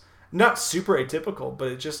 which is not super atypical, but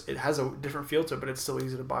it has a different feel to it. But it's still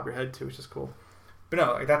easy to bob your head to, which is cool. But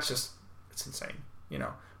no, like it's insane. You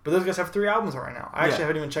know. But those guys have 3 albums out right now. I actually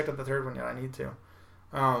haven't even checked out the third one yet. I need to.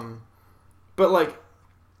 But like,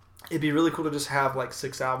 it'd be really cool to just have like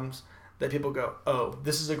 6 albums that people go, oh,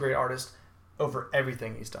 this is a great artist over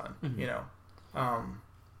everything he's done, you know.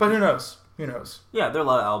 But who knows? Who knows? Yeah, there are a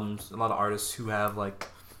lot of albums, a lot of artists who have like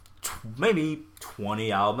maybe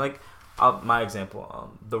 20 albums. Like my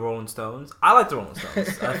example, the Rolling Stones. I like the Rolling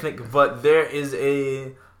Stones, I think, but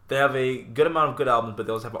they have a good amount of good albums, but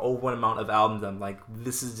they also have an over amount of albums that I'm like,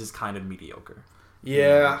 this is just kind of mediocre.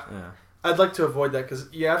 Yeah. I'd like to avoid that because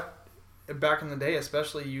back in the day,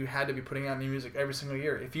 especially, you had to be putting out new music every single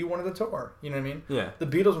year if you wanted to tour. You know what I mean? Yeah. The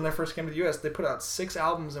Beatles, when they first came to the U.S., they put out 6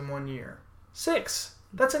 albums in 1 year. 6!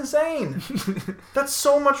 That's insane! That's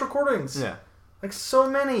so much recordings. Yeah. Like, so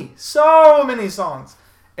many songs.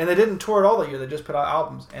 And they didn't tour it all that year. They just put out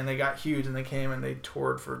albums. And they got huge, and they came and they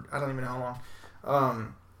toured for, I don't even know how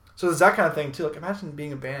long. So there's that kind of thing, too. Like, imagine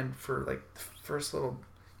being a band for, like, the first little,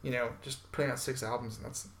 you know, just putting out 6 albums. And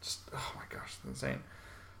that's just, oh my gosh, it's insane.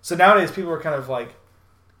 So nowadays, people are kind of like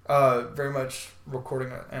very much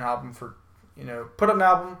recording an album for, you know, put up an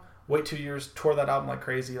album, wait 2 years, tour that album like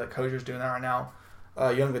crazy. Like Hosier's doing that right now.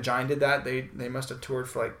 Young the Giant did that. They must have toured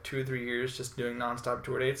for like 2 or 3 years, just doing nonstop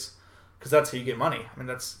tour dates, because that's how you get money. I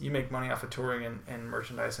mean, you make money off of touring and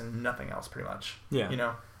merchandise and nothing else, pretty much. Yeah. You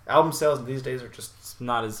know, album sales these days are just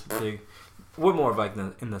not as big. We're more of like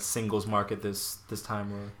in the singles market this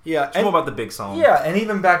time. It's more about the big songs. Yeah, and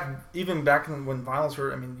even back when vinyls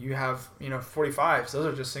were, I mean, you have 45s. Those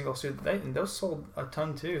are just singles too. And those sold a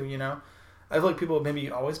ton too. You know, I feel like people have maybe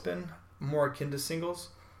always been more akin to singles.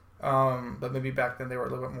 But maybe back then they were a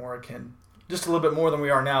little bit more akin, just a little bit more than we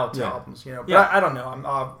are now to albums, you know. But I don't know.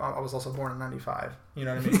 I was also born in '95. You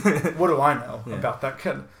know what I mean? What do I know about that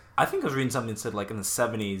kid? I think I was reading something that said like in the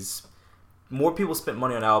 '70s, more people spent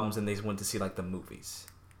money on albums than they went to see like the movies.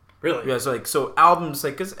 Really? Yeah. So albums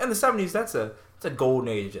like because in the '70s it's a golden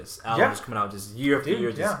age. Just albums coming out just year after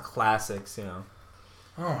year, just classics. You know.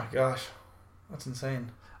 Oh my gosh, that's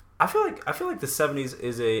insane. I feel like the '70s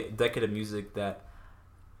is a decade of music that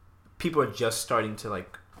people are just starting to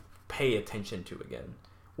like pay attention to again.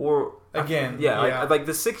 Or again, like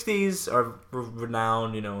the '60s are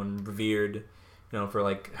renowned, you know, and revered, you know, for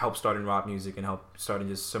like help starting rock music and help starting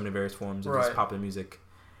just so many various forms of just popular music.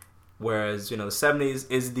 Whereas, you know, the '70s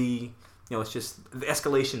is the, you know, it's just the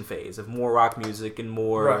escalation phase of more rock music and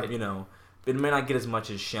more, you know, it may not get as much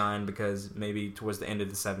as shine because maybe towards the end of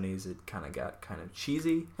the '70s it kind of got kind of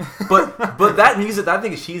cheesy. But that music that I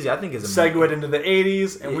think is cheesy, I think is segued into the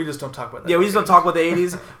 '80s, and we just don't talk about that. Yeah, we just don't talk about the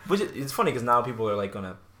 '80s. Which it's funny because now people are like on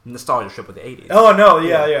a nostalgia trip with the '80s. Oh no,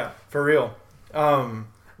 yeah, for real.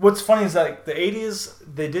 What's funny is that the '80s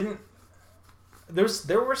they didn't.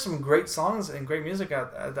 There were some great songs and great music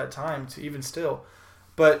at that time, to even still.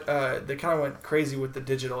 But they kind of went crazy with the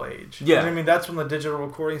digital age. Yeah. You know what I mean? That's when the digital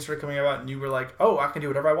recording started coming out, and you were like, oh, I can do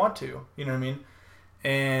whatever I want to. You know what I mean?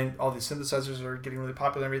 And all these synthesizers are getting really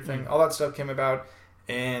popular and everything. All that stuff came about,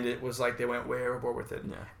 and it was like they went way overboard with it.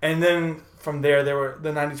 Yeah. And then from there, the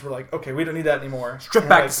 90s were like, okay, we don't need that anymore. Strip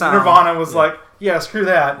back the sound. Nirvana was like, yeah, screw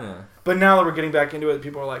that. Yeah. But now that we're getting back into it,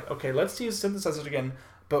 people are like, okay, let's use synthesizers again,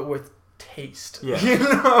 but with taste. Yeah. You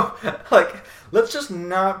know? Like, let's just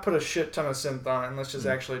not put a shit ton of synth on it and let's just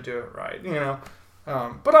actually do it right, you know?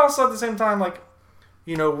 But also at the same time, like,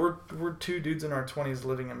 you know, we're two dudes in our 20s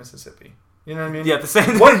living in Mississippi. You know what I mean? Yeah, at the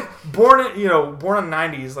same time. Born in the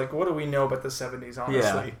 90s, like, what do we know about the 70s,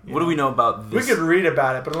 honestly? Yeah. What do we know about this? We could read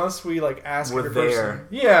about it, but unless we, like, ask every person.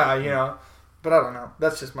 Yeah, you know. But I don't know.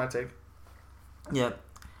 That's just my take. Yeah.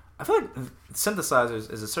 I feel like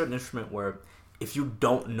synthesizers is a certain instrument where if you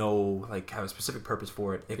don't know, like, have a specific purpose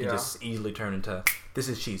for it, it can just easily turn into, this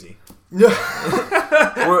is cheesy.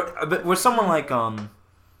 or someone like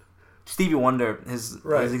Stevie Wonder, his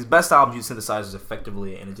best albums use synthesizers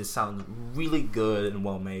effectively, and it just sounds really good and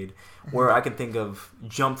well made. Where I can think of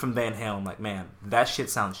Jump from Van Halen, like, man, that shit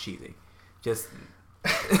sounds cheesy. Just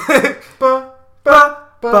that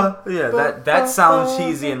sounds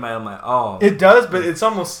cheesy in my mind. Oh, it does, but it's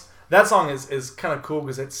almost that song is kind of cool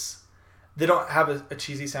because they don't have a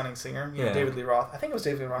cheesy sounding singer. You know, David Lee Roth. I think it was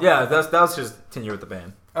David Lee Roth. Yeah, that was just tenure with the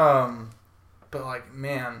band. But like,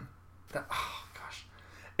 man,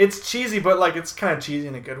 it's cheesy, but like it's kind of cheesy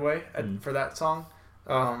in a good way for that song.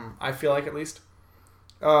 I feel like, at least.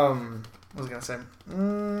 What was I gonna say?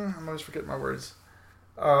 I'm always forgetting my words.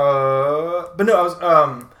 But no, I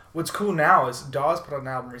was. What's cool now is Dawes put out an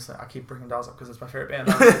album recently. I keep bringing Dawes up because it's my favorite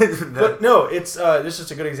band. But no, it's this is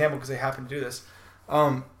just a good example because they happen to do this.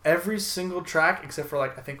 Every single track, except for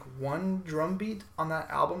like I think one drum beat on that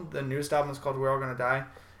album, the newest album is called "We're All Gonna Die,"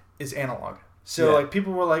 is analog. So like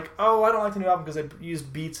people were like, "Oh, I don't like the new album because they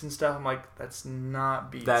used beats and stuff." I'm like, "That's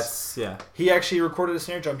not beats." He actually recorded a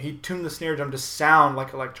snare drum. He tuned the snare drum to sound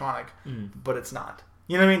like electronic, but it's not.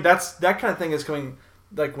 You know what I mean? That kind of thing is coming.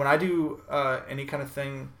 Like when I do any kind of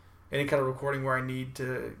thing, any kind of recording where I need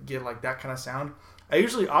to get like that kind of sound, I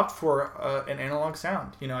usually opt for an analog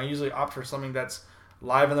sound. You know, I usually opt for something that's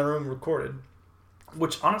live in the room recorded,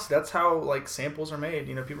 which honestly, that's how like samples are made.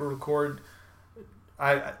 You know, people record.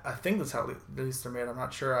 I think that's how at least they're made. I'm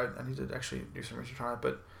not sure. I need to actually do some research on it,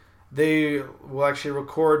 but they will actually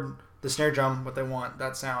record the snare drum, what they want,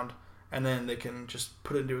 that sound, and then they can just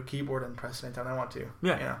put it into a keyboard and press it anytime they want to.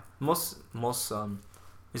 Yeah. You know? Most this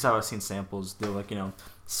is how I've seen samples. They'll like, you know,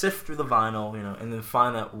 sift through the vinyl, you know, and then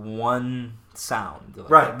find that one sound. Like,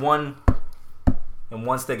 right. One, and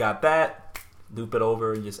once they got that, loop it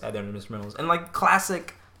over and just add their instrumentals. And like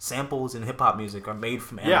classic samples in hip hop music are made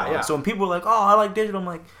from analog. Yeah. So when people are like, "Oh, I like digital," I'm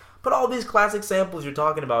like, but all these classic samples you're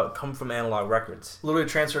talking about come from analog records. Literally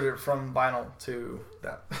transferred it from vinyl to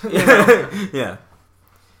that. Yeah.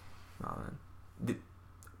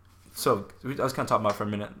 So I was kind of talking about for a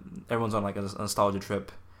minute. Everyone's on like a nostalgia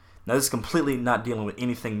trip. Now this is completely not dealing with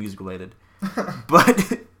anything music related.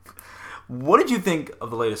 But what did you think of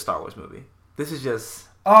the latest Star Wars movie? This is just.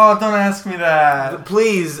 Oh, don't ask me that.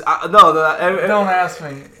 Please, no. Don't ask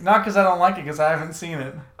me. Not because I don't like it, because I haven't seen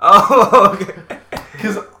it. Oh, okay.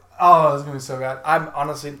 Because, oh, this movie is so bad. I'm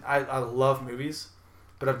honestly, I love movies,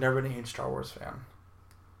 but I've never been a huge Star Wars fan.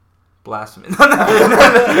 Blasphemy.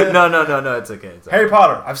 No, it's okay. Harry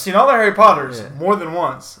Potter. I've seen all the Harry Potters more than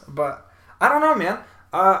once, but I don't know, man.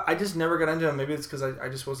 I just never got into them. Maybe it's because I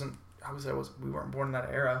just wasn't. We weren't born in that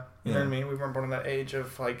era. You know what I mean? We weren't born in that age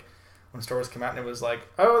of like when Star Wars came out and it was like,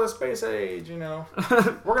 oh, the space age. You know,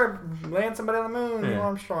 we're gonna land somebody on the moon. Neil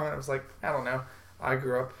Armstrong. And I was like, I don't know. I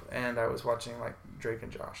grew up and I was watching like Drake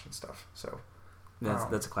and Josh and stuff. So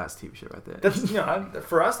that's a class TV show right there. That's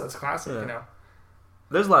for us that's classic. You know,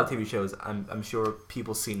 there's a lot of TV shows. I'm sure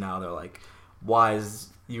people see now. They're like, why is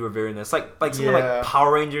you revering this? Like something like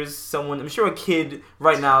Power Rangers. I'm sure a kid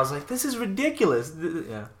right now is like, this is ridiculous.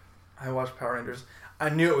 Yeah. I watched Power Rangers. I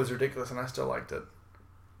knew it was ridiculous, and I still liked it.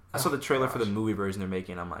 I saw the trailer for the movie version they're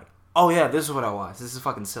making. I'm like, oh yeah, this is what I watched. This is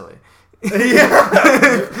fucking silly. Yeah.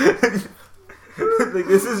 Like,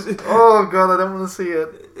 this is. Oh god, I don't want to see it.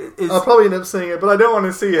 I'll probably end up seeing it, but I don't want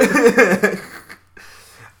to see it.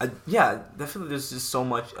 Yeah, definitely. There's just so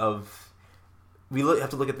much of. We have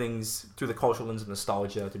to look at things through the cultural lens of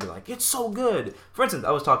nostalgia to be like, it's so good. For instance,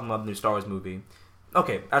 I was talking about the new Star Wars movie.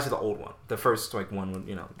 Okay, actually the old one, the first one,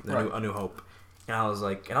 A New Hope, and I was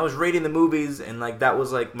like, and I was rating the movies, and like that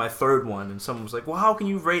was like my third one, and someone was like, well, how can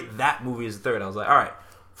you rate that movie as third? I was like, all right,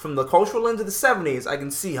 from the cultural lens of the '70s, I can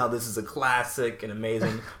see how this is a classic and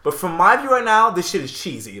amazing, but from my view right now, this shit is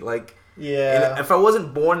cheesy. Like, yeah, if I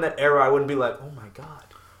wasn't born in that era, I wouldn't be like, oh my god.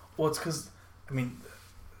 Well, it's because,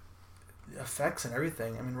 effects and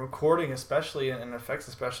everything. Recording especially and effects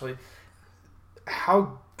especially.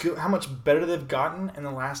 How much better they've gotten in the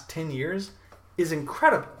last 10 years is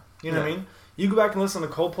incredible. You know what I mean? You go back and listen to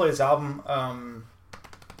Coldplay's album,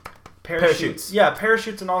 Parachutes. Yeah,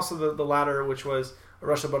 Parachutes, and also the latter, which was A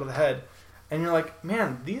Rush Above the Head. And you're like,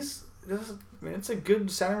 man, it's a good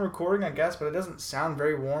sounding recording, I guess, but it doesn't sound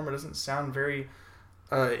very warm. It doesn't sound very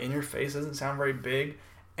in your face. It doesn't sound very big.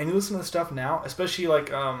 And you listen to the stuff now, especially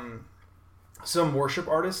like some worship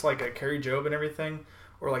artists like Carrie Job and everything,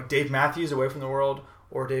 or like Dave Matthews, Away from the World,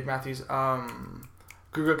 or Dave Matthews,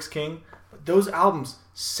 Guruk's King. Those albums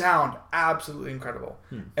sound absolutely incredible.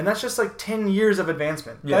 And that's just like 10 years of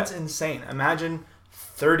advancement. Yeah. That's insane. Imagine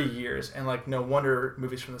 30 years, and like no wonder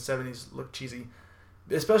movies from the 70s look cheesy.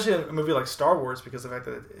 Especially a movie like Star Wars, because of the fact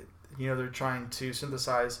that they're trying to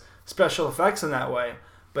synthesize special effects in that way.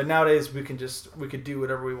 But nowadays we could do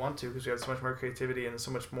whatever we want to, because we have so much more creativity and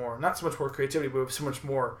so much more, not so much more creativity, but we have so much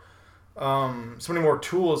more so many more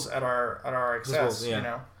tools at our access.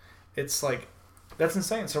 Yeah. It's like, that's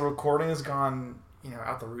insane. So recording has gone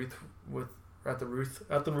out the roof with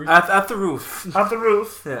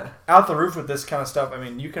this kind of stuff.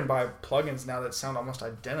 You can buy plugins now that sound almost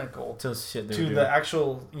identical to the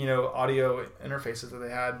actual audio interfaces that they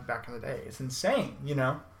had back in the day. It's insane.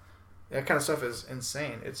 That kind of stuff is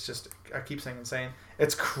insane. It's just, I keep saying insane.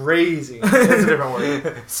 It's crazy. It's a different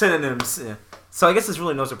word. Synonyms. Yeah. So I guess it's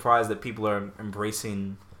really no surprise that people are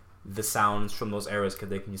embracing the sounds from those eras, because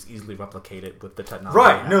they can just easily replicate it with the technology.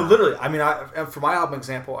 Right. No, literally. For my album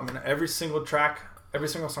example, every single track, every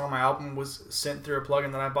single song on my album was sent through a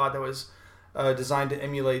plugin that I bought that was designed to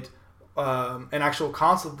emulate an actual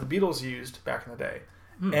console that the Beatles used back in the day.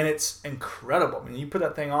 And it's incredible. You put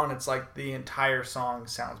that thing on, it's like the entire song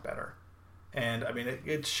sounds better. And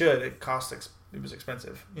it should. It was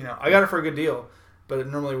expensive. I got it for a good deal, but it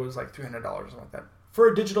normally was like $300 or something like that for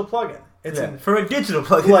a digital plugin. For a digital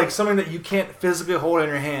plugin, like something that you can't physically hold in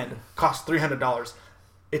your hand, costs $300.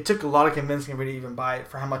 It took a lot of convincing me to even buy it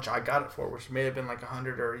for how much I got it for, which may have been like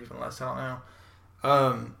 $100 or even less. I don't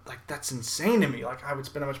know. Like, that's insane to me. Like, I would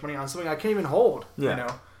spend that much money on something I can't even hold.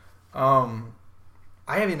 Yeah.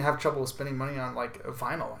 I even have trouble spending money on like a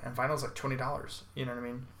vinyl, and vinyl's like $20. You know what I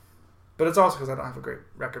mean? But it's also because I don't have a great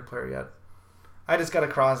record player yet. I just got a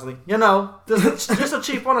Crosley. Just a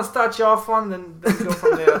cheap one to start you off on, then go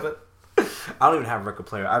from there. But I don't even have a record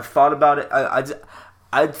player. I've thought about it.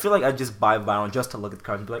 I feel like I just buy vinyl just to look at the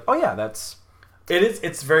cards and be like, oh yeah, that's... It is.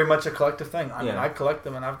 It's very much a collective thing. I collect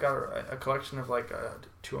them, and I've got a collection of like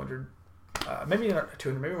 200, maybe not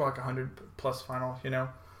 200, maybe more like 100 plus vinyl.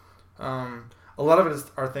 A lot of it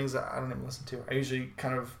are things that I don't even listen to. I usually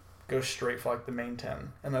kind of go straight for like the main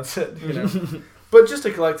 10, and that's it. But just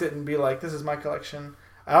to collect it and be like, this is my collection.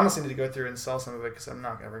 I honestly need to go through and sell some of it, because I'm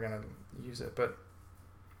not ever gonna use it. But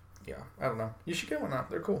yeah, I don't know. You should get one.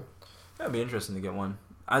 They're cool. That'd be interesting to get one.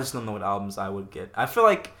 I just don't know what albums I would get. I feel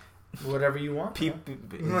like whatever you want.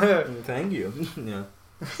 Thank you. Yeah.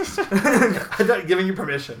 I'm not giving you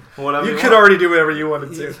permission. You could already do whatever you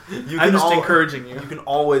wanted to. I'm just encouraging you. You can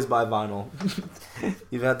always buy vinyl.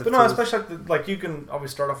 You've had no, especially like you can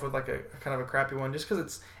always start off with like a kind of a crappy one, just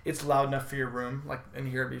because it's loud enough for your room, like in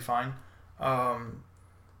here it'd be fine.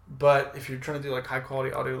 But if you're trying to do like high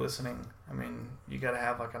quality audio listening, you gotta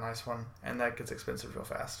have like a nice one, and that gets expensive real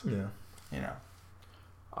fast. Yeah.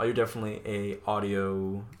 Oh, you're definitely a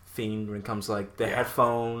audio fiend when it comes to like the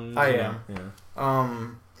headphones. I am. Yeah.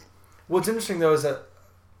 What's interesting though is that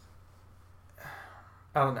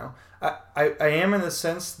I don't know. I am in the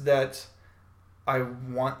sense that I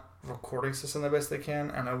want recording system the best they can,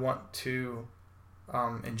 and I want to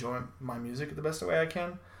enjoy my music the best way I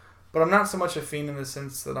can. But I'm not so much a fiend in the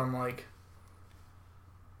sense that I'm like,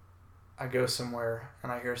 I go somewhere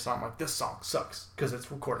and I hear a song like, this song sucks because it's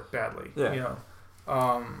recorded badly. Yeah. You know,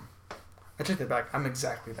 I take that back. I'm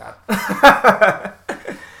exactly that.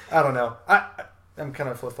 I don't know. I'm kind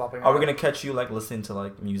of flip flopping. Are we gonna catch you like listening to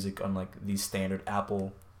like music on like these standard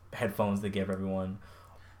Apple headphones they give everyone?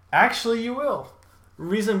 Actually, you will.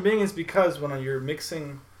 Reason being is because when you're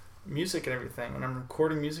mixing music and everything, when I'm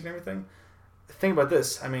recording music and everything, think about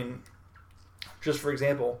this. I mean, just for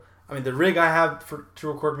example, the rig I have to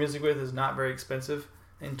record music with is not very expensive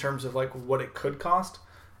in terms of like what it could cost,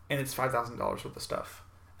 and it's $5,000 worth of stuff.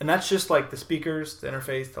 And that's just like the speakers, the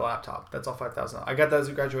interface, the laptop. That's all $5,000. I got that as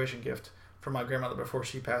a graduation gift from my grandmother before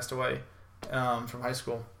she passed away from high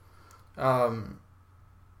school.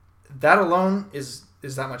 That alone is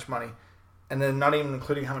that much money, and then not even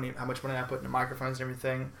including how much money I put into microphones and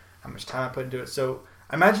everything, how much time I put into it. So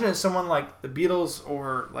imagine it's someone like the Beatles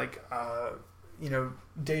or like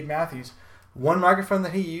Dave Matthews. One microphone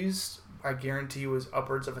that he used, I guarantee, was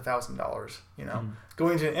upwards of $1,000.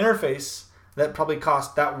 Going to an interface that probably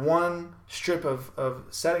cost, that one strip of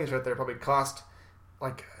settings right there probably cost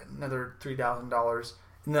like another $3,000.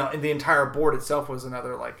 No, and the entire board itself was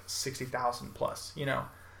another like $60,000 plus.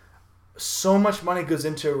 So much money goes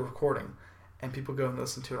into a recording, and people go and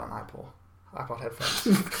listen to it on iPod headphones.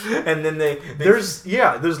 And then there's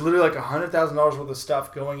literally like $100,000 worth of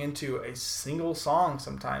stuff going into a single song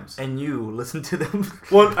sometimes. And you listen to them.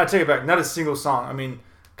 Well, I take it back. Not a single song.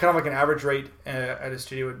 Kind of like an average rate at a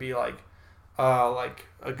studio would be like a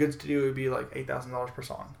good studio would be like $8,000 per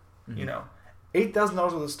song. Mm-hmm. $8,000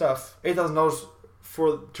 worth of stuff.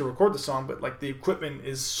 $8,000 to record the song, but like the equipment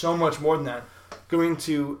is so much more than that. Going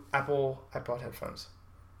to Apple iPod headphones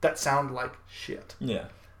that sound like shit. Yeah.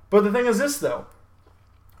 But the thing is this, though.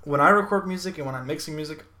 When I record music and when I'm mixing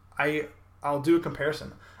music, I'll do a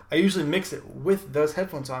comparison. I usually mix it with those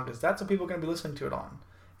headphones on because that's what people are going to be listening to it on,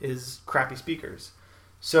 is crappy speakers.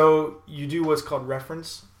 So you do what's called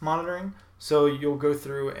reference monitoring. So you'll go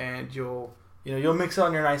through and you'll mix it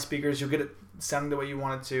on your nice speakers. You'll get it sounding the way you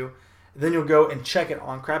want it to. Then you'll go and check it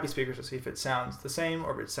on crappy speakers to see if it sounds the same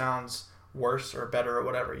or if it sounds worse or better or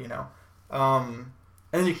whatever,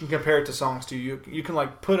 and then you can compare it to songs too. You can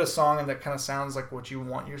like put a song in that kind of sounds like what you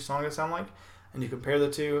want your song to sound like, and you compare the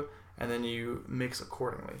two, and then you mix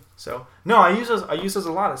accordingly. So no, I use those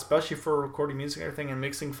a lot, especially for recording music and everything and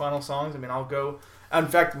mixing final songs. I'll go. In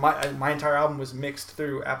fact, my entire album was mixed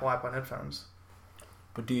through Apple iPod headphones.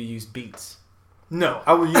 But do you use Beats? No,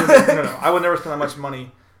 I would use no. I would never spend that much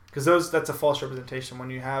money because that's a false representation. When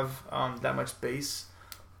you have that much bass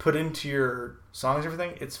put into your songs and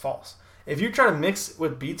everything, it's false. If you try to mix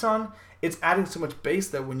with beats on, it's adding so much bass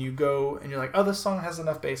that when you go and you're like, oh, this song has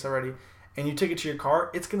enough bass already, and you take it to your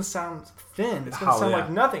car, it's going to sound thin. It's going to sound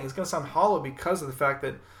like nothing. It's going to sound hollow because of the fact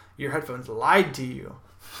that your headphones lied to you.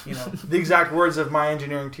 The exact words of my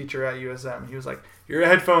engineering teacher at USM. He was like, your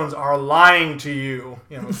headphones are lying to you.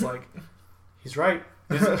 It's like, he's right.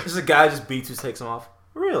 There's a guy just Beats who takes them off.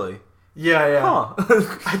 Really? Yeah. Huh.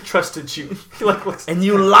 I trusted you. And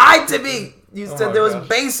you lied to me. You said there was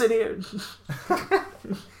bass in here.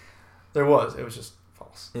 There was. It was just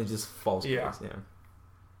false. It was just false bass. Yeah.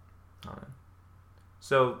 All right.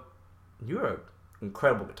 So, you're an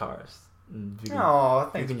incredible guitarist.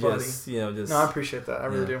 Thanks, buddy. Just. No, I appreciate that. I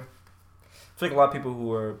really do. I feel like a lot of people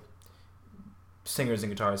who are singers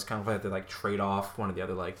and guitarists kind of like to like trade off one or the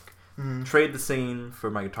other, like trade the singing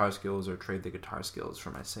for my guitar skills or trade the guitar skills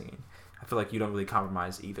for my singing. I feel like you don't really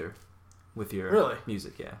compromise either with your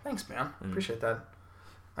music. Yeah. Thanks, man. Appreciate that.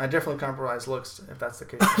 I definitely compromise looks if that's the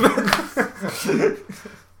case.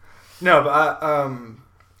 No, but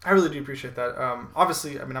I really do appreciate that.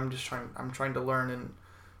 Obviously, I'm trying to learn, and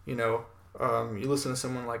you listen to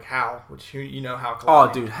someone like Hal, which Hal. Oh,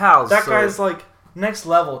 dude, Hal's that guy's like next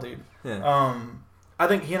level, dude. Yeah. I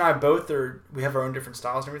think he and I both we have our own different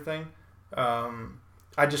styles and everything.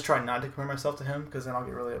 I just try not to compare myself to him because then I'll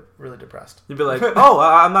get really, really depressed. You'd be like, oh,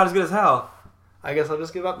 I'm not as good as Hal. I guess I'll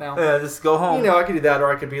just give up now. Yeah, just go home. I could do that,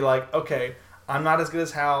 or I could be like, okay, I'm not as good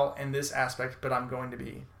as Hal in this aspect, but I'm going to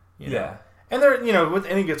be. Yeah. And there, with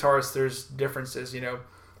any guitarist, there's differences.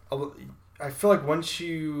 I feel like once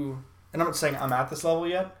you, and I'm not saying I'm at this level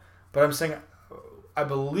yet, but I'm saying I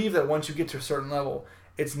believe that once you get to a certain level,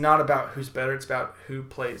 it's not about who's better; it's about who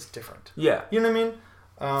plays different. Yeah. You know what I mean?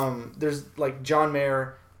 there's like John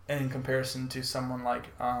Mayer in comparison to someone like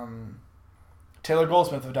Taylor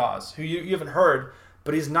Goldsmith of Dawes, who you haven't heard,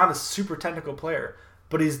 but he's not a super technical player.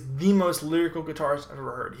 But he's the most lyrical guitarist I've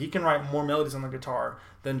ever heard. He can write more melodies on the guitar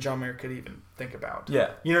than John Mayer could even think about. Yeah.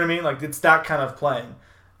 You know what I mean? Like, it's that kind of playing.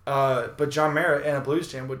 But John Mayer in a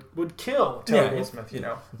blues jam would kill Taylor Goldsmith, you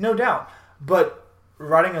know? No doubt. But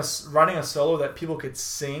writing a solo that people could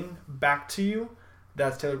sing back to you,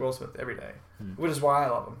 that's Taylor Goldsmith every day. Which is why I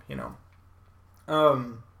love him, you know?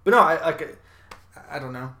 But no, I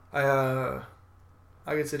don't know.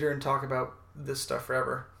 I could sit here and talk about this stuff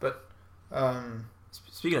forever. But...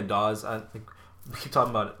 Speaking of Dawes, I think we keep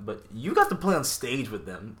talking about it, but you got to play on stage with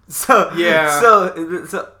them. So yeah.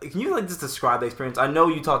 So can you like just describe the experience? I know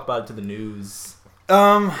you talked about it to the news.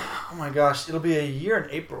 Oh my gosh, it'll be a year in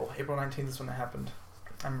April. April 19th is when it happened.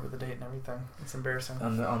 I remember the date and everything. It's embarrassing.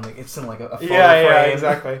 It's in like a photo yeah, frame.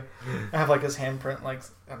 Exactly. I have like his handprint. Like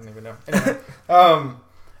I don't even know. Anyway,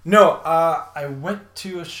 no. I went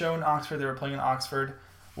to a show in Oxford. They were playing in Oxford,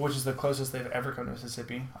 which is the closest they've ever come to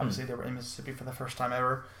Mississippi. Obviously, they were in Mississippi for the first time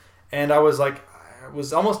ever. And I was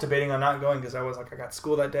almost debating on not going because I was like, I got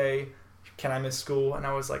school that day. Can I miss school? And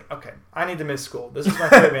I was like, okay, I need to miss school. This is my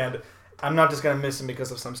favorite band. I'm not just going to miss them because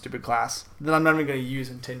of some stupid class that I'm not even going to use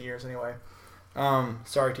in 10 years anyway.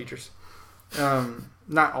 Sorry, teachers.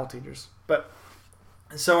 Not all teachers. But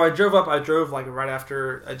so I drove like right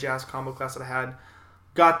after a jazz combo class that I had.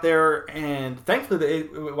 Got there, and thankfully it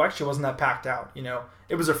actually wasn't that packed out. You know,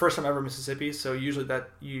 it was the first time ever in Mississippi, so usually that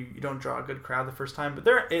you don't draw a good crowd the first time. But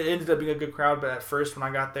it ended up being a good crowd. But at first, when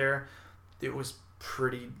I got there, it was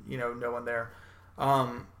pretty, no one there.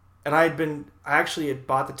 And I actually had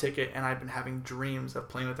bought the ticket, and I'd been having dreams of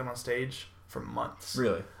playing with them on stage for months.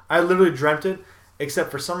 Really, I literally dreamt it.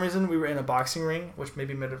 Except for some reason, we were in a boxing ring, which may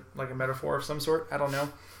be like a metaphor of some sort. I don't know.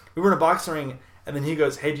 We were in a boxing ring. And then he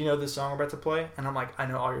goes, hey, do you know this song we're about to play? And I'm like, I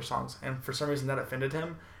know all your songs. And for some reason that offended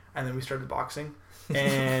him. And then we started boxing.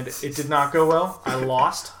 And it did not go well. I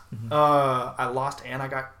lost. I lost and I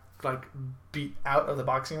got like beat out of the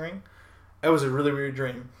boxing ring. It was a really weird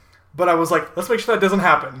dream. But I was like, let's make sure that doesn't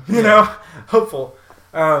happen. You know? Hopeful.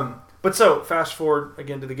 But so, fast forward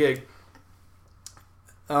again to the gig.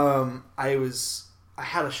 I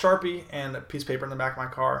had a Sharpie and a piece of paper in the back of my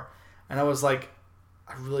car. And I was like,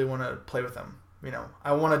 I really want to play with them.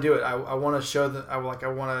 I want to do it. I want to show that I want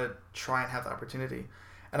to try and have the opportunity.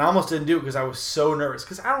 And I almost didn't do it because I was so nervous.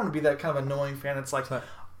 Because I don't want to be that kind of annoying fan. It's like,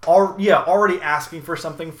 already asking for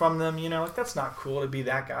something from them. Like that's not cool to be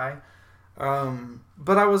that guy.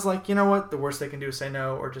 But I was like, you know what? The worst they can do is say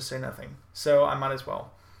no or just say nothing. So I might as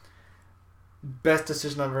well. Best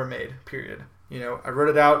decision I've ever made. Period. I wrote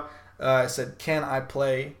it out. I said, "Can I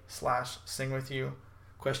play / sing with you?" ?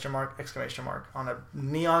 Exclamation mark on a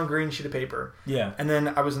neon green sheet of paper. Yeah. And then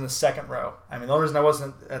I was in the second row. I mean, the only reason I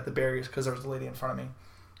wasn't at the barriers because there was a lady in front of me.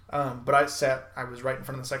 But I was right in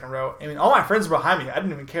front of the second row. I mean, all my friends were behind me. I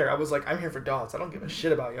didn't even care. I was like, I'm here for Dawes. I don't give a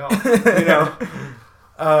shit about y'all.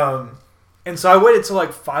 And so I waited till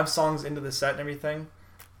like 5 songs into the set and everything.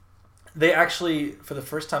 They actually, for the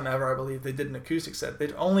first time ever, I believe, they did an acoustic set.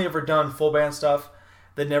 They'd only ever done full band stuff.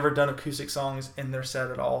 They'd never done acoustic songs in their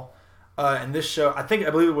set at all. And this show, I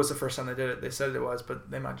believe it was the first time they did it. They said it was,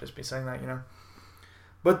 but they might just be saying that,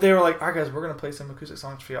 But they were like, all right, guys, we're going to play some acoustic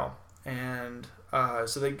songs for y'all. And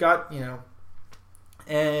so they got,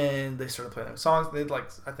 and they started playing those songs. They did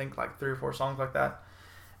like 3 or 4 songs like that.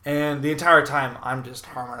 And the entire time, I'm just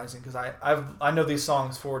harmonizing because I know these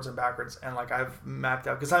songs forwards and backwards. And like I've mapped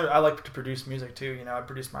out, because I like to produce music too. I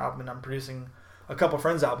produced my album and I'm producing a couple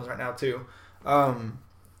friends' albums right now too.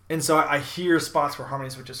 And so I hear spots where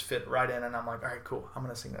harmonies would just fit right in, and I'm like, all right, cool, I'm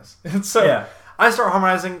going to sing this. And so I start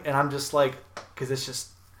harmonizing, and I'm just like, because it's just,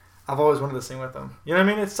 I've always wanted to sing with them. You know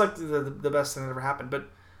what I mean? It's like the best thing that ever happened, but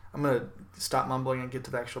I'm going to stop mumbling and get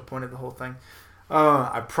to the actual point of the whole thing.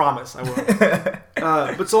 I promise I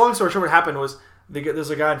will. But so long story short, what happened was, there's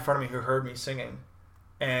a guy in front of me who heard me singing,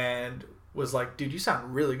 and was like, dude, you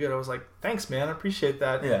sound really good. I was like, thanks, man, I appreciate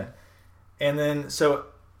that. Yeah. And then, so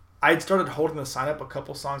I'd started holding the sign up a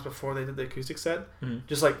couple songs before they did the acoustic set. Mm-hmm.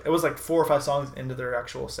 Just like, it was like 4 or 5 songs into their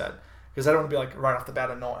actual set. Because I don't want to be like right off the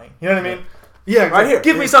bat annoying. You know what I mean? Yeah, right here.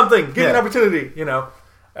 Give me something. Give me an opportunity,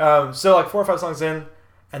 So like 4 or 5 songs in,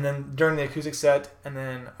 and then during the acoustic set, and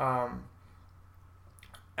then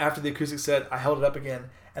after the acoustic set, I held it up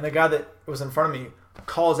again. And the guy that was in front of me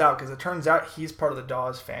calls out, because it turns out he's part of the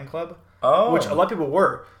Dawes fan club. Oh. Which a lot of people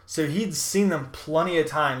were. So he'd seen them plenty of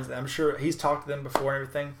times. I'm sure he's talked to them before and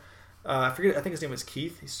everything. I think his name was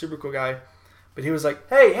Keith. He's a super cool guy. But he was like,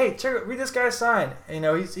 hey, read this guy's sign. And,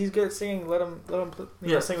 he's good at singing. Let him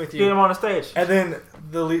sing with you. Get him on the stage. And then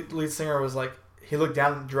the lead singer was like, he looked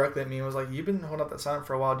down directly at me and was like, you've been holding up that sign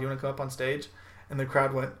for a while. Do you want to come up on stage? And the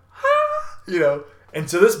crowd went, ah! And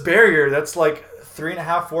so this barrier that's like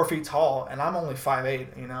 3.5, 4 feet tall, and I'm only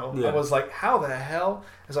 5'8", I was like, how the hell?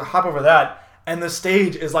 And so I hop over that, and the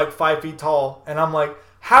stage is like 5 feet tall, and I'm like,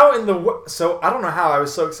 how in the so I don't know how. I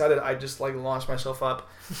was so excited, I just like launched myself up.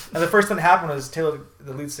 And the first thing that happened was Taylor,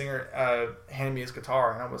 the lead singer, handed me his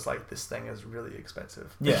guitar, and I was like, this thing is really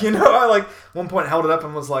expensive. Yeah. I like one point held it up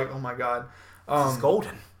and was like, oh my god, this is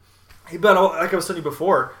golden. But like I was telling you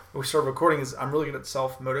before, when we started recording, is I'm really good at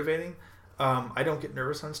self-motivating. I don't get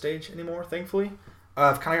nervous on stage anymore, thankfully.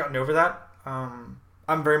 I've kind of gotten over that.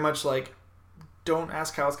 I'm very much like, don't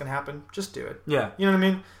ask how it's going to happen, just do it. Yeah. You know what I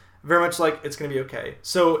mean? Very much like, it's going to be okay.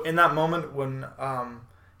 So in that moment when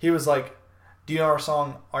he was like, do you know our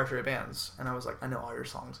song, Our Favorite Bands? And I was like, I know all your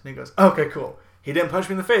songs. And he goes, okay, cool. He didn't punch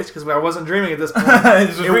me in the face because I wasn't dreaming at this point.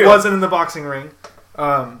 It wasn't in the boxing ring.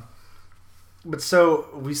 But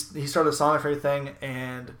so he started a song and everything,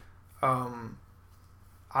 and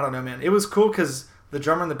I don't know, man. It was cool because the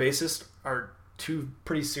drummer and the bassist are two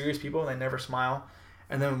pretty serious people, and they never smile.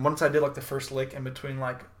 And then once I did like the first lick in between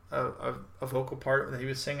like a vocal part that he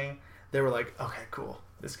was singing, they were like, okay, cool.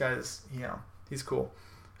 This guy's, he's cool.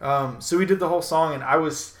 So we did the whole song, and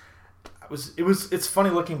it's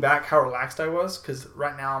funny looking back how relaxed I was, because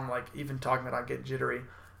right now I'm like, even talking about it, I get jittery.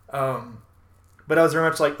 But I was very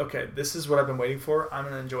much like, okay, this is what I've been waiting for. I'm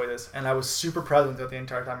going to enjoy this. And I was super present the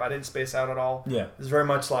entire time. I didn't space out at all. Yeah. It was very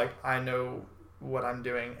much like, I know what I'm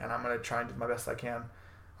doing, and I'm going to try and do my best I can.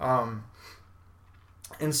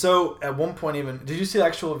 And so at one point even, did you see the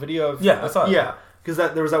actual video of... Yeah, I saw it. Yeah, because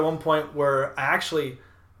there was that one point where I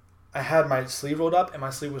had my sleeve rolled up, and my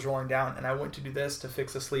sleeve was rolling down, and I went to do this to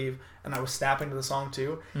fix the sleeve, and I was snapping to the song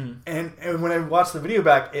too. Mm. And when I watched the video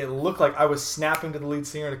back, it looked like I was snapping to the lead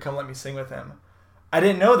singer to come let me sing with him. I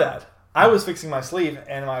didn't know that. I was fixing my sleeve,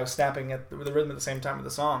 and I was snapping at the rhythm at the same time with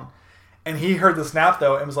the song. And he heard the snap,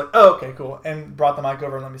 though, and was like, oh, okay, cool, and brought the mic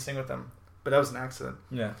over and let me sing with him. But that was an accident.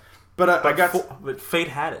 Yeah. But But fate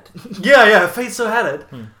had it. Yeah, fate so had it.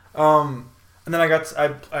 And then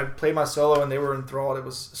I played my solo, and they were enthralled. It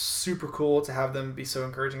was super cool to have them be so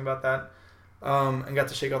encouraging about that. And got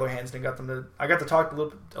to shake all their hands, and I got to talk a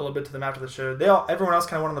little bit to them after the show. Everyone else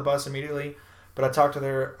kind of went on the bus immediately, but I talked to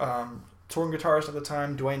their touring guitarist at the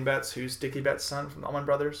time, Dwayne Betts, who's Dickie Betts' son from the Allman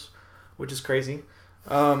Brothers, which is crazy.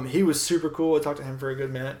 He was super cool. I talked to him for a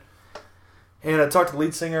good minute. And I talked to the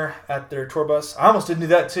lead singer at their tour bus. I almost didn't do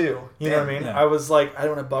that too. You know what I mean? Yeah. I was like, I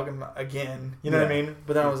don't want to bug him again. You know what I mean?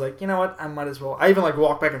 But then I was like, you know what? I might as well. I even like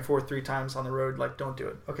walked back and forth 3 times on the road. Like, don't do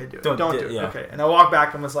it. Okay, do it. Don't do it. Yeah. Okay. And I walked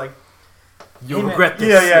back and was like, you'll regret this.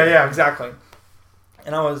 Yeah, exactly.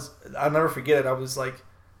 And I'll never forget it. I was like,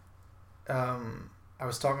 I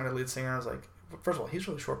was talking to the lead singer. I was like, first of all, he's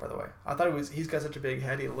really short, by the way. I thought he's got such a big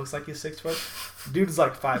head. He looks like he's 6 foot. Dude is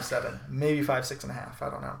like 5'7", maybe 5'6.5". I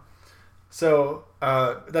don't know. So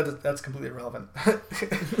that's completely irrelevant.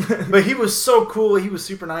 But he was so cool. He was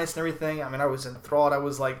super nice and everything. I mean, I was enthralled. I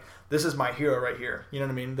was like, this is my hero right here. You know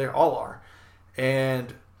what I mean? They all are.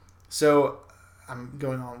 And so I'm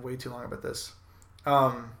going on way too long about this.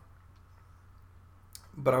 But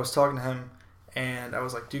I was talking to him, and I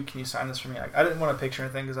was like, dude, can you sign this for me? Like, I didn't want a picture or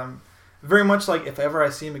anything, because I'm very much like, if ever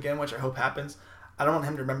I see him again, which I hope happens, I don't want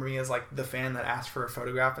him to remember me as like the fan that asked for a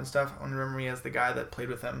photograph and stuff. I want to remember me as the guy that played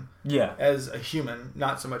with him. Yeah. As a human,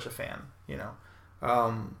 not so much a fan.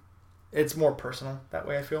 It's more personal that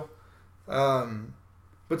way, I feel.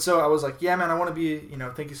 But so I was like, yeah, man, I want to be.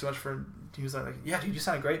 Thank you so much for. He was like, yeah, dude, you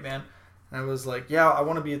sounded great, man. And I was like, yeah, I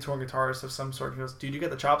want to be a touring guitarist of some sort. He goes, dude, you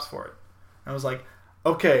got the chops for it. And I was like,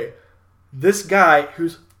 okay, this guy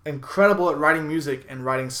who's incredible at writing music and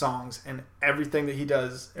writing songs, and everything that he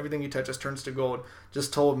does, everything he touches turns to gold,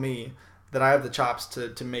 just told me that I have the chops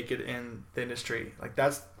to make it in the industry. Like,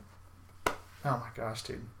 that's, oh my gosh,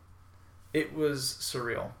 dude. It was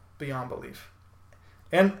surreal beyond belief.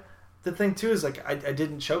 And the thing too is, like, I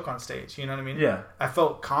didn't choke on stage, you know what I mean? Yeah. I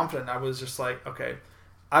felt confident. I was just like, okay,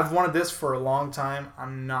 I've wanted this for a long time.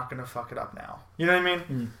 I'm not going to fuck it up now. You know what I mean?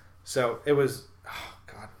 Mm. So it was, oh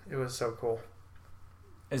God, it was so cool.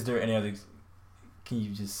 Is there any other... Can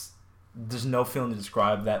you just... There's no feeling to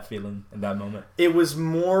describe that feeling in that moment. It was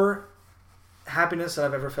more happiness than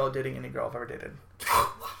I've ever felt dating any girl I've ever dated.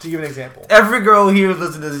 To give an example. Every girl here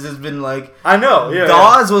listening to this has been like... I know, yeah.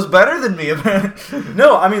 Dawes was better than me, apparently.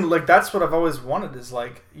 No, I mean, like, that's what I've always wanted, is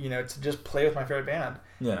like, to just play with my favorite band.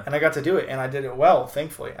 Yeah. And I got to do it, and I did it well,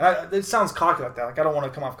 thankfully. And it sounds cocky like that. Like, I don't want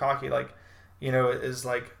to come off cocky, like, is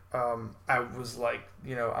like... I was like,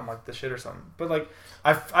 you know, I'm like the shit or something. But like,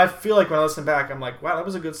 I feel like when I listen back, I'm like, wow, that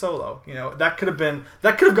was a good solo. You know, that could have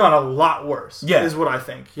gone a lot worse. Yeah, is what I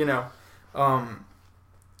think. You know,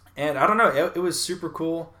 and I don't know, it was super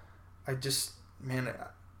cool. I just, man,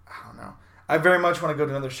 I don't know. I very much want to go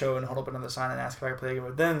to another show and hold up another sign and ask if I can play again.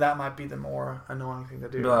 But then that might be the more annoying thing to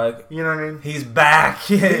do. Like, you know what I mean? He's back.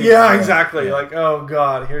 Yeah, exactly. Yeah. Like, oh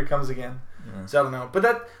god, here he comes again. Yeah. So I don't know. But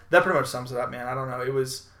that pretty much sums it up, man. I don't know. It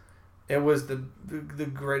was the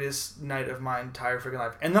greatest night of my entire freaking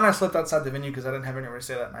life. And then I slept outside the venue because I didn't have anywhere to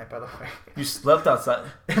stay that night, by the way. You slept outside?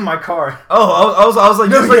 In my car. Oh, I was like,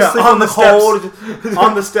 no, yeah, on the steps,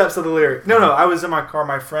 on the steps of the Lyric. No, I was in my car.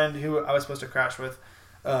 My friend who I was supposed to crash with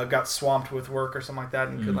got swamped with work or something like that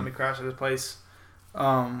and couldn't let me crash at his place.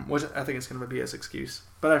 Which I think it's going to be his excuse.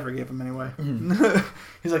 But I forgave him anyway.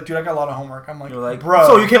 He's like, dude, I got a lot of homework. I'm like, you're like, bro.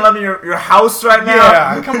 So you can't let me in your house right now?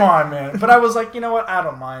 Yeah, come on, man. But I was like, you know what? I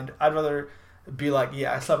don't mind. I'd rather be like,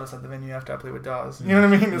 yeah, I slept outside the venue after I played with Dawes. You know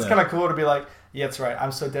what I mean? It's kind of cool to be like, yeah, that's right.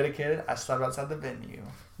 I'm so dedicated. I slept outside the venue.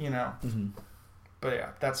 You know? Mm-hmm. But yeah,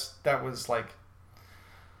 that was like,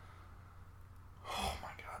 oh my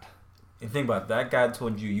god. And think about it, that guy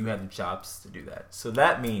told you had the chops to do that. So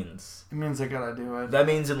that means... It means I gotta do it. That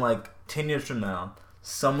means in like 10 years from now,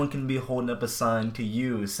 someone can be holding up a sign to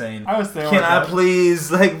you saying, can I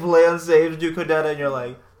please like play on stage, do Codetta? And you're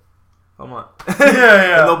like, come on.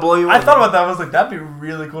 Yeah. And they'll blow you I away. thought about that. I was like, that'd be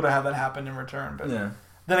really cool to have that happen in return. But yeah.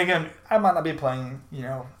 Then again, I might not be playing, you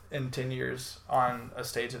know, in 10 years on a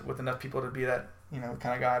stage with enough people to be that, you know,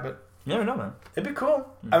 kind of guy. But you never know, man. It'd be cool.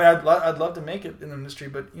 I mean, I'd love to make it in the industry,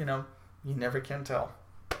 but, you know, you never can tell.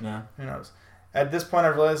 Yeah. Who knows? At this point,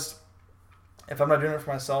 I've realized if I'm not doing it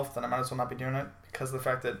for myself, then I might as well not be doing it because of the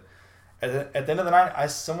fact that at the end of the night,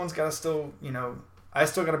 someone's got to still, you know, I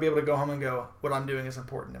still got to be able to go home and go, what I'm doing is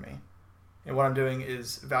important to me. And what I'm doing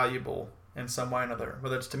is valuable in some way or another.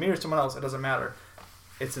 Whether it's to me or someone else, it doesn't matter.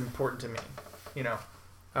 It's important to me, you know.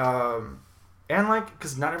 And, like,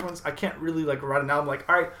 because not everyone's... I can't really, like, write an album like,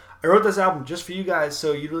 all right, I wrote this album just for you guys,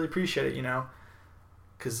 so you'd really appreciate it, you know.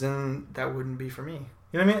 Because then that wouldn't be for me.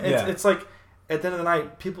 You know what I mean? It's like, at the end of the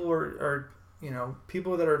night, people are, you know,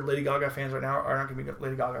 people that are Lady Gaga fans right now are not going to be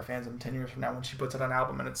Lady Gaga fans in 10 years from now when she puts out an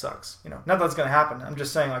album and it sucks. You know, not that it's going to happen. I'm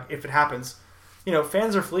just saying, like, if it happens, you know,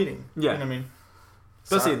 fans are fleeting. Yeah. You know what I mean?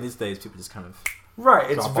 Especially in these days, people just kind of... Right.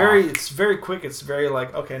 It's very quick. It's very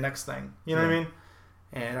like, okay, next thing. You know what I mean?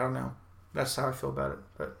 And I don't know. That's how I feel about it.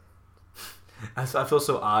 But I feel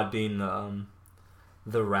so odd being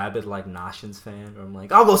the rabid like Noshins fan. Or I'm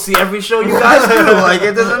like, I'll go see every show you guys do. Like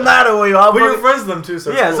it doesn't matter where you are. But you're friends with them too,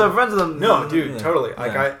 so yeah. cool. So friends with them. No, dude, totally.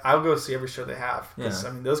 Like I'll go see every show they have. Yeah.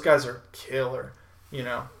 I mean, those guys are killer. You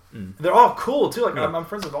know, they're all cool too. Like I'm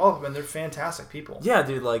friends with all of them, and they're fantastic people. Yeah,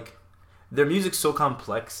 dude. Like their music's so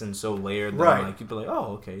complex and so layered that like people are like,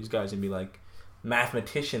 oh, okay, these guys can be like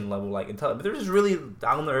mathematician level, like intelligent, but they're just really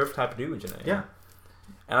down the earth type of dudes in it. Yeah.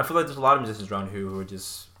 And I feel like there's a lot of musicians around who are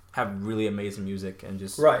just have really amazing music and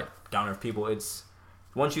just down earth people. It's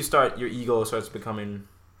once you start, your ego starts becoming.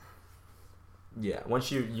 Yeah,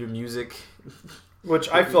 once your music. Which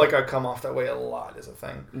I feel like I come off that way a lot is a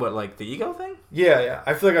thing. What, like the ego thing? Yeah.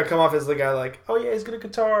 I feel like I come off as the guy like, oh yeah, he's good at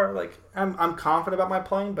guitar. Like I'm confident about my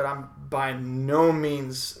playing, but I'm by no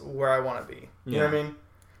means where I want to be. You know what I mean?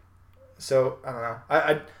 So I don't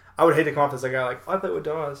know. I would hate to come off as a guy like, oh, I play with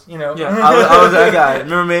Dawes. You know? Yeah, I was that guy.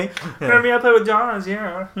 Remember me? Yeah. Remember me? I play with Dawes.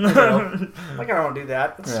 Yeah. Like I don't want to do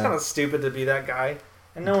that. It's kind of stupid to be that guy,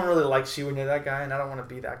 and no one really likes you when you're that guy. And I don't want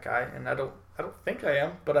to be that guy, and I don't think I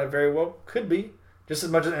am, but I very well could be. Just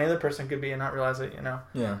as much as any other person could be and not realize it, you know?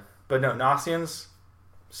 Yeah. But no, Noxians,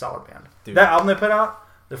 solid band. Dude. That album they put out,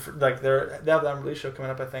 they have that release show coming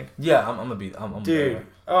up, I think. Yeah, I'm gonna be. I'm dude, there.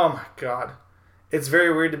 Oh my god. It's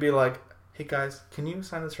very weird to be like, hey guys, can you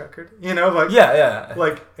sign this record? You know, like yeah.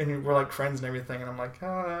 Like, and we're like friends and everything, and I'm like,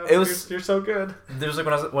 you're so good. There's like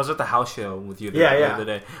when I was at the house show with you the yeah. other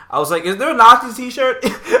day. I was like, is there a Noxians t-shirt? I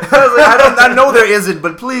was like, I know there isn't,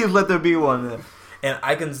 but please let there be one. And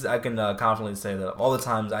I can confidently say that all the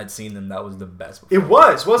times I'd seen them, that was the best. It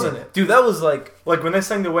was, wasn't it? Dude, that was like when they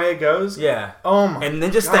sang The Way It Goes? Yeah. Oh my god. And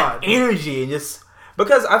then just that energy and just...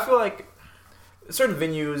 Because I feel like certain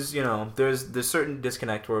venues, you know, there's certain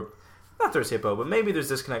disconnect where... Not there's hippo, but maybe there's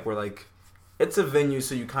disconnect where like... It's a venue,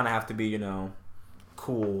 so you kind of have to be, you know...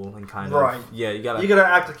 cool and kind of yeah, you gotta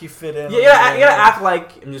act like you fit in. Yeah, you gotta act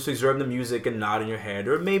like and just observe the music and nod in your head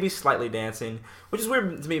or maybe slightly dancing, which is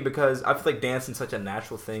weird to me because I feel like dancing's such a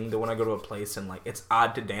natural thing that when I go to a place and like it's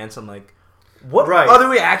odd to dance, I'm like, what other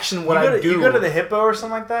reaction would I do? You go to the hippo or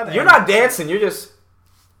something like that. You're not dancing.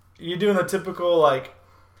 You're doing the typical like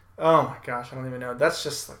Oh my gosh, I don't even know. That's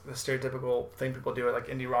just like the stereotypical thing people do at like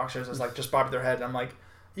indie rock shows is like just bob their head. And I'm like,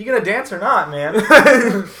 you gonna dance or not, man?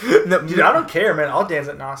 No, dude, I don't care, man. I'll dance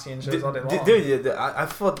at Nazi shows all day long. Dude, I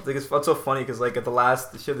felt like it felt so funny because like at the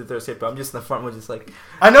last show that they were but I'm just in the front, was just like,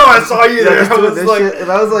 I know, I saw you there. I was like, shit,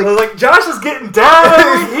 and I was like, Josh is getting down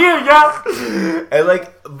over here, yeah. And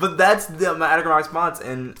like, but that's my adequate response,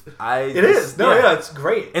 and it is. No, yeah, it's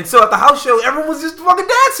great. And so at the house show, everyone was just fucking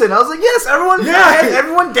dancing. I was like, yes,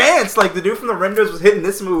 everyone danced. Like the dude from the Renders was hitting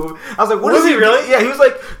this move. I was like, what is he really? Yeah, he was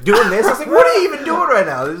like doing this. I was like, what are you even doing right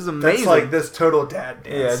now? This is amazing. That's like this total dad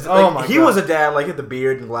dance. Yeah, like, he was a dad. Like, he had the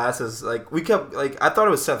beard and glasses. Like, we kept like, I thought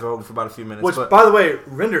it was Seth Rogen for about a few minutes. Which, by the way,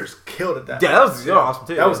 Renders killed at that. Yeah, that was awesome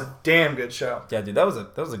too. That was a damn good show. Yeah, dude, that was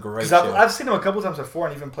a great show. I've seen him a couple times before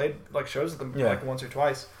and even played like shows with them like once or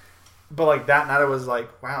twice. But like that night, I was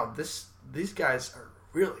like, wow, these guys are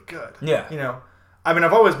really good. Yeah, you know. I mean,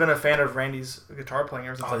 I've always been a fan of Randy's guitar playing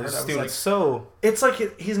ever since I heard that. Dude, like, so it's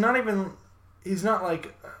like he's not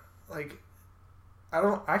like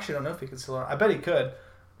I actually don't know if he could still. I bet he could,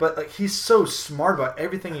 but like he's so smart about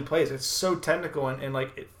everything he plays. It's so technical and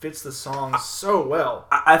like it fits the song so well.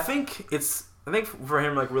 I think for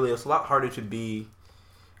him, like, really, it's a lot harder to be.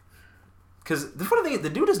 Because the funny thing is, the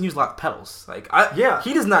dude doesn't use a lot of pedals. Like,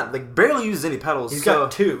 he does not, like, barely uses any pedals. He's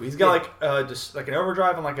got two. He's got just like an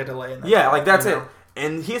overdrive and like a delay. In that like that's it.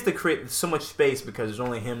 And he has to create so much space because there's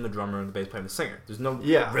only him, the drummer, and the bass player, and the singer. There's no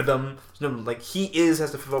rhythm. There's no, like,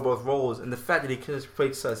 has to fulfill both roles. And the fact that he can just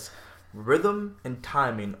play such rhythm and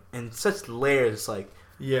timing and such layers, like,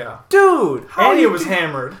 dude, and he was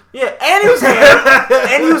hammered. Yeah, and he was hammered,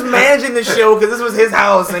 and he was managing the show because this was his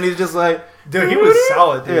house, and he's just like, dude, he was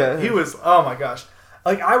solid, dude. Yeah. He was, oh my gosh,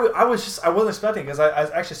 like I wasn't expecting because I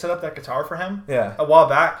actually set up that guitar for him, a while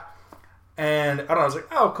back, and I don't know, I was like,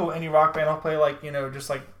 oh cool, indie rock band, I'll play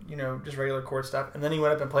just regular chord stuff, and then he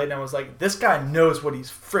went up and played, and I was like, this guy knows what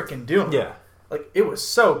he's freaking doing. Yeah, like it was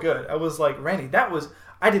so good. I was like, Randy,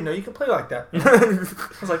 I didn't know you could play like that.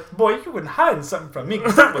 I was like, boy, you wouldn't hide something from me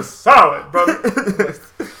because that was solid, brother.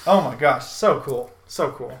 Oh my gosh, so cool.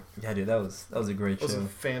 So cool. Yeah, dude, that was a great show. It was a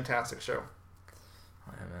fantastic show.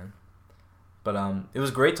 Yeah, man. But it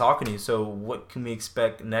was great talking to you. So what can we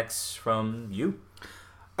expect next from you?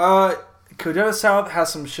 Codetta South has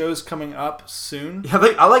some shows coming up soon. Yeah,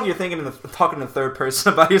 I like you're talking in the third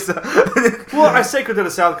person about yourself. Well, I say Codetta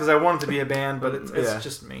South because I want it to be a band, but it's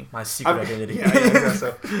just me. My secret identity. Yeah,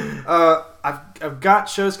 so. I've got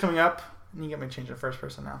shows coming up. You get me to change the first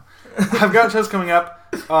person now. I've got shows coming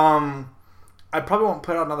up. I probably won't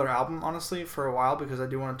put out another album, honestly, for a while because I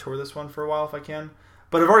do want to tour this one for a while if I can.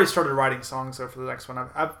 But I've already started writing songs though for the next one.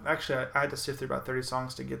 I had to sift through about 30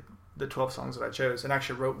 songs to get the 12 songs that I chose, and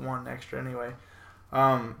actually wrote one extra anyway.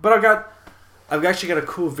 But I've actually got a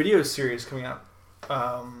cool video series coming up.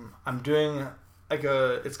 I'm doing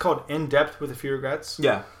it's called In Depth with a Few Regrets.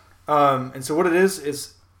 Yeah. And so what it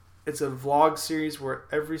is it's a vlog series where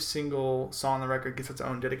every single song on the record gets its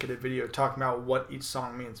own dedicated video talking about what each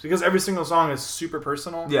song means, because every single song is super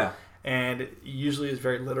personal. Yeah. And it usually is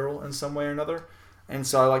very literal in some way or another. And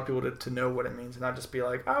so I like people to know what it means and not just be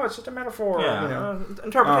like, oh, it's just a metaphor. Yeah,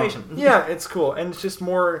 interpretation. Yeah, it's cool. And it's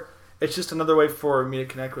just another way for me to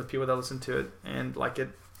connect with people that listen to it and like it.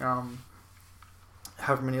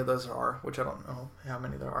 However many of those there are, which I don't know how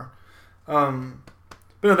many there are.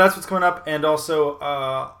 But no, that's what's coming up. And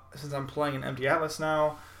also, since I'm playing in Empty Atlas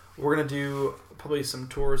now, we're going to do probably some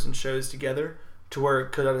tours and shows together to where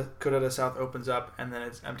Codetta South opens up and then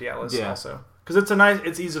it's Empty Atlas also. Because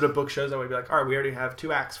it's easy to book shows that way. Be like, all right, we already have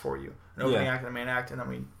 2 acts for you, an opening act and a main act, and then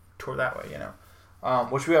we tour that way,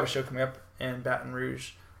 which we have a show coming up in Baton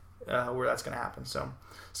Rouge where that's going to happen. So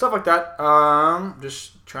stuff like that.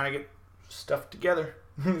 Just trying to get stuff together.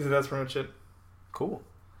 That's pretty much it. Cool.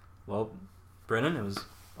 Well, Brennan, it was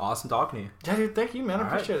awesome talking to you. Yeah, dude, thank you, man. I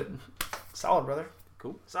appreciate it. Solid, brother.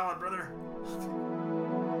 Cool. Solid, brother.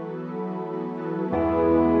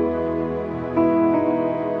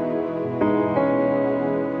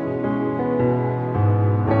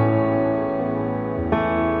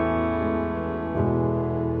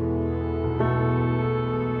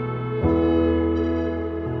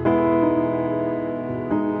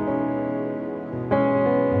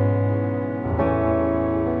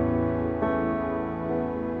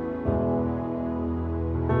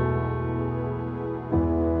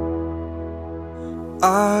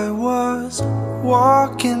 I was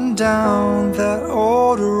walking down that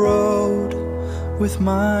old road with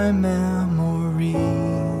my memories.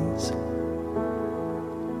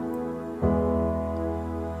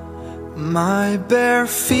 My bare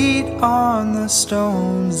feet on the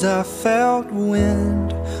stones, I felt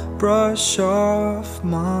wind brush off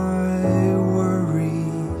my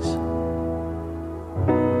worries.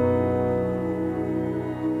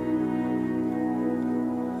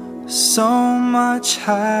 So much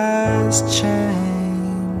has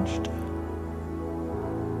changed.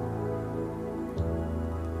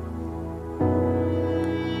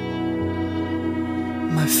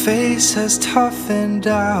 My face has toughened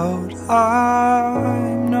out.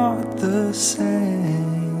 I'm not the same.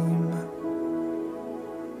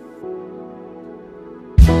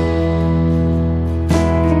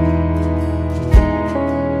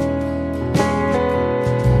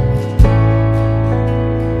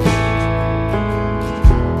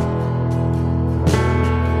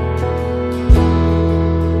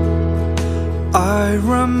 I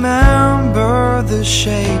remember the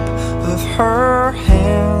shape of her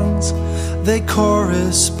hands, they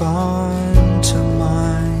correspond to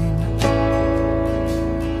mine.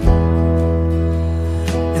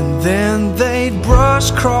 And then they'd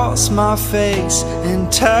brush across my face and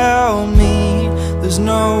tell me there's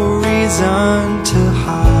no reason to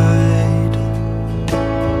hide.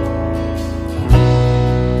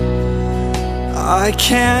 I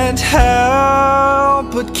can't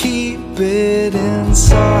help but keep it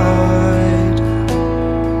inside.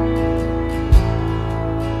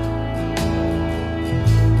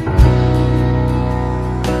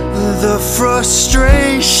 The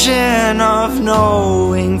frustration of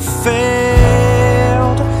knowing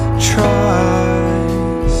failed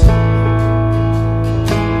tries.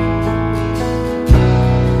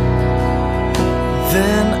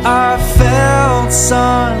 Then I felt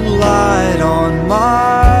sunlight on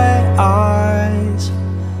my eyes.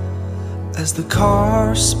 As the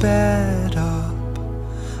car sped up,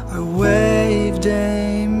 I waved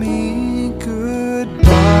Amy goodbye.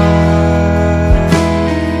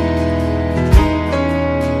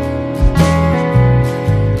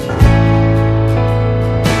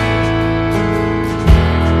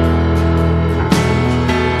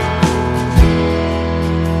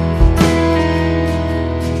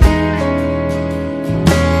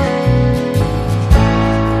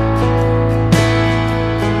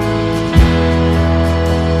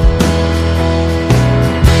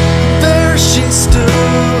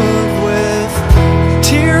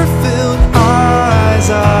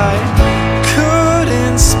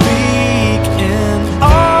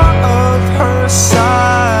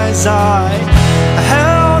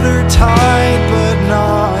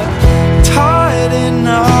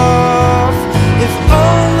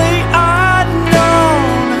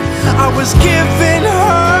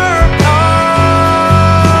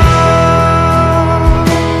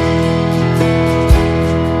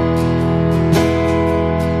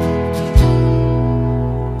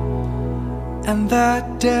 And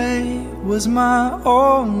that day was my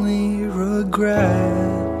only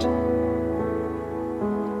regret.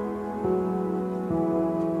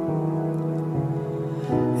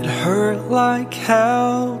 It hurt like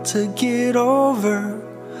hell to get over,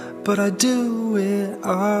 but I'd do it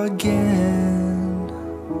again.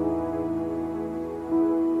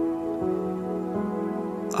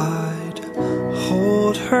 I'd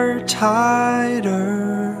hold her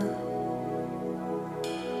tighter,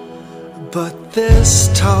 but this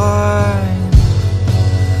time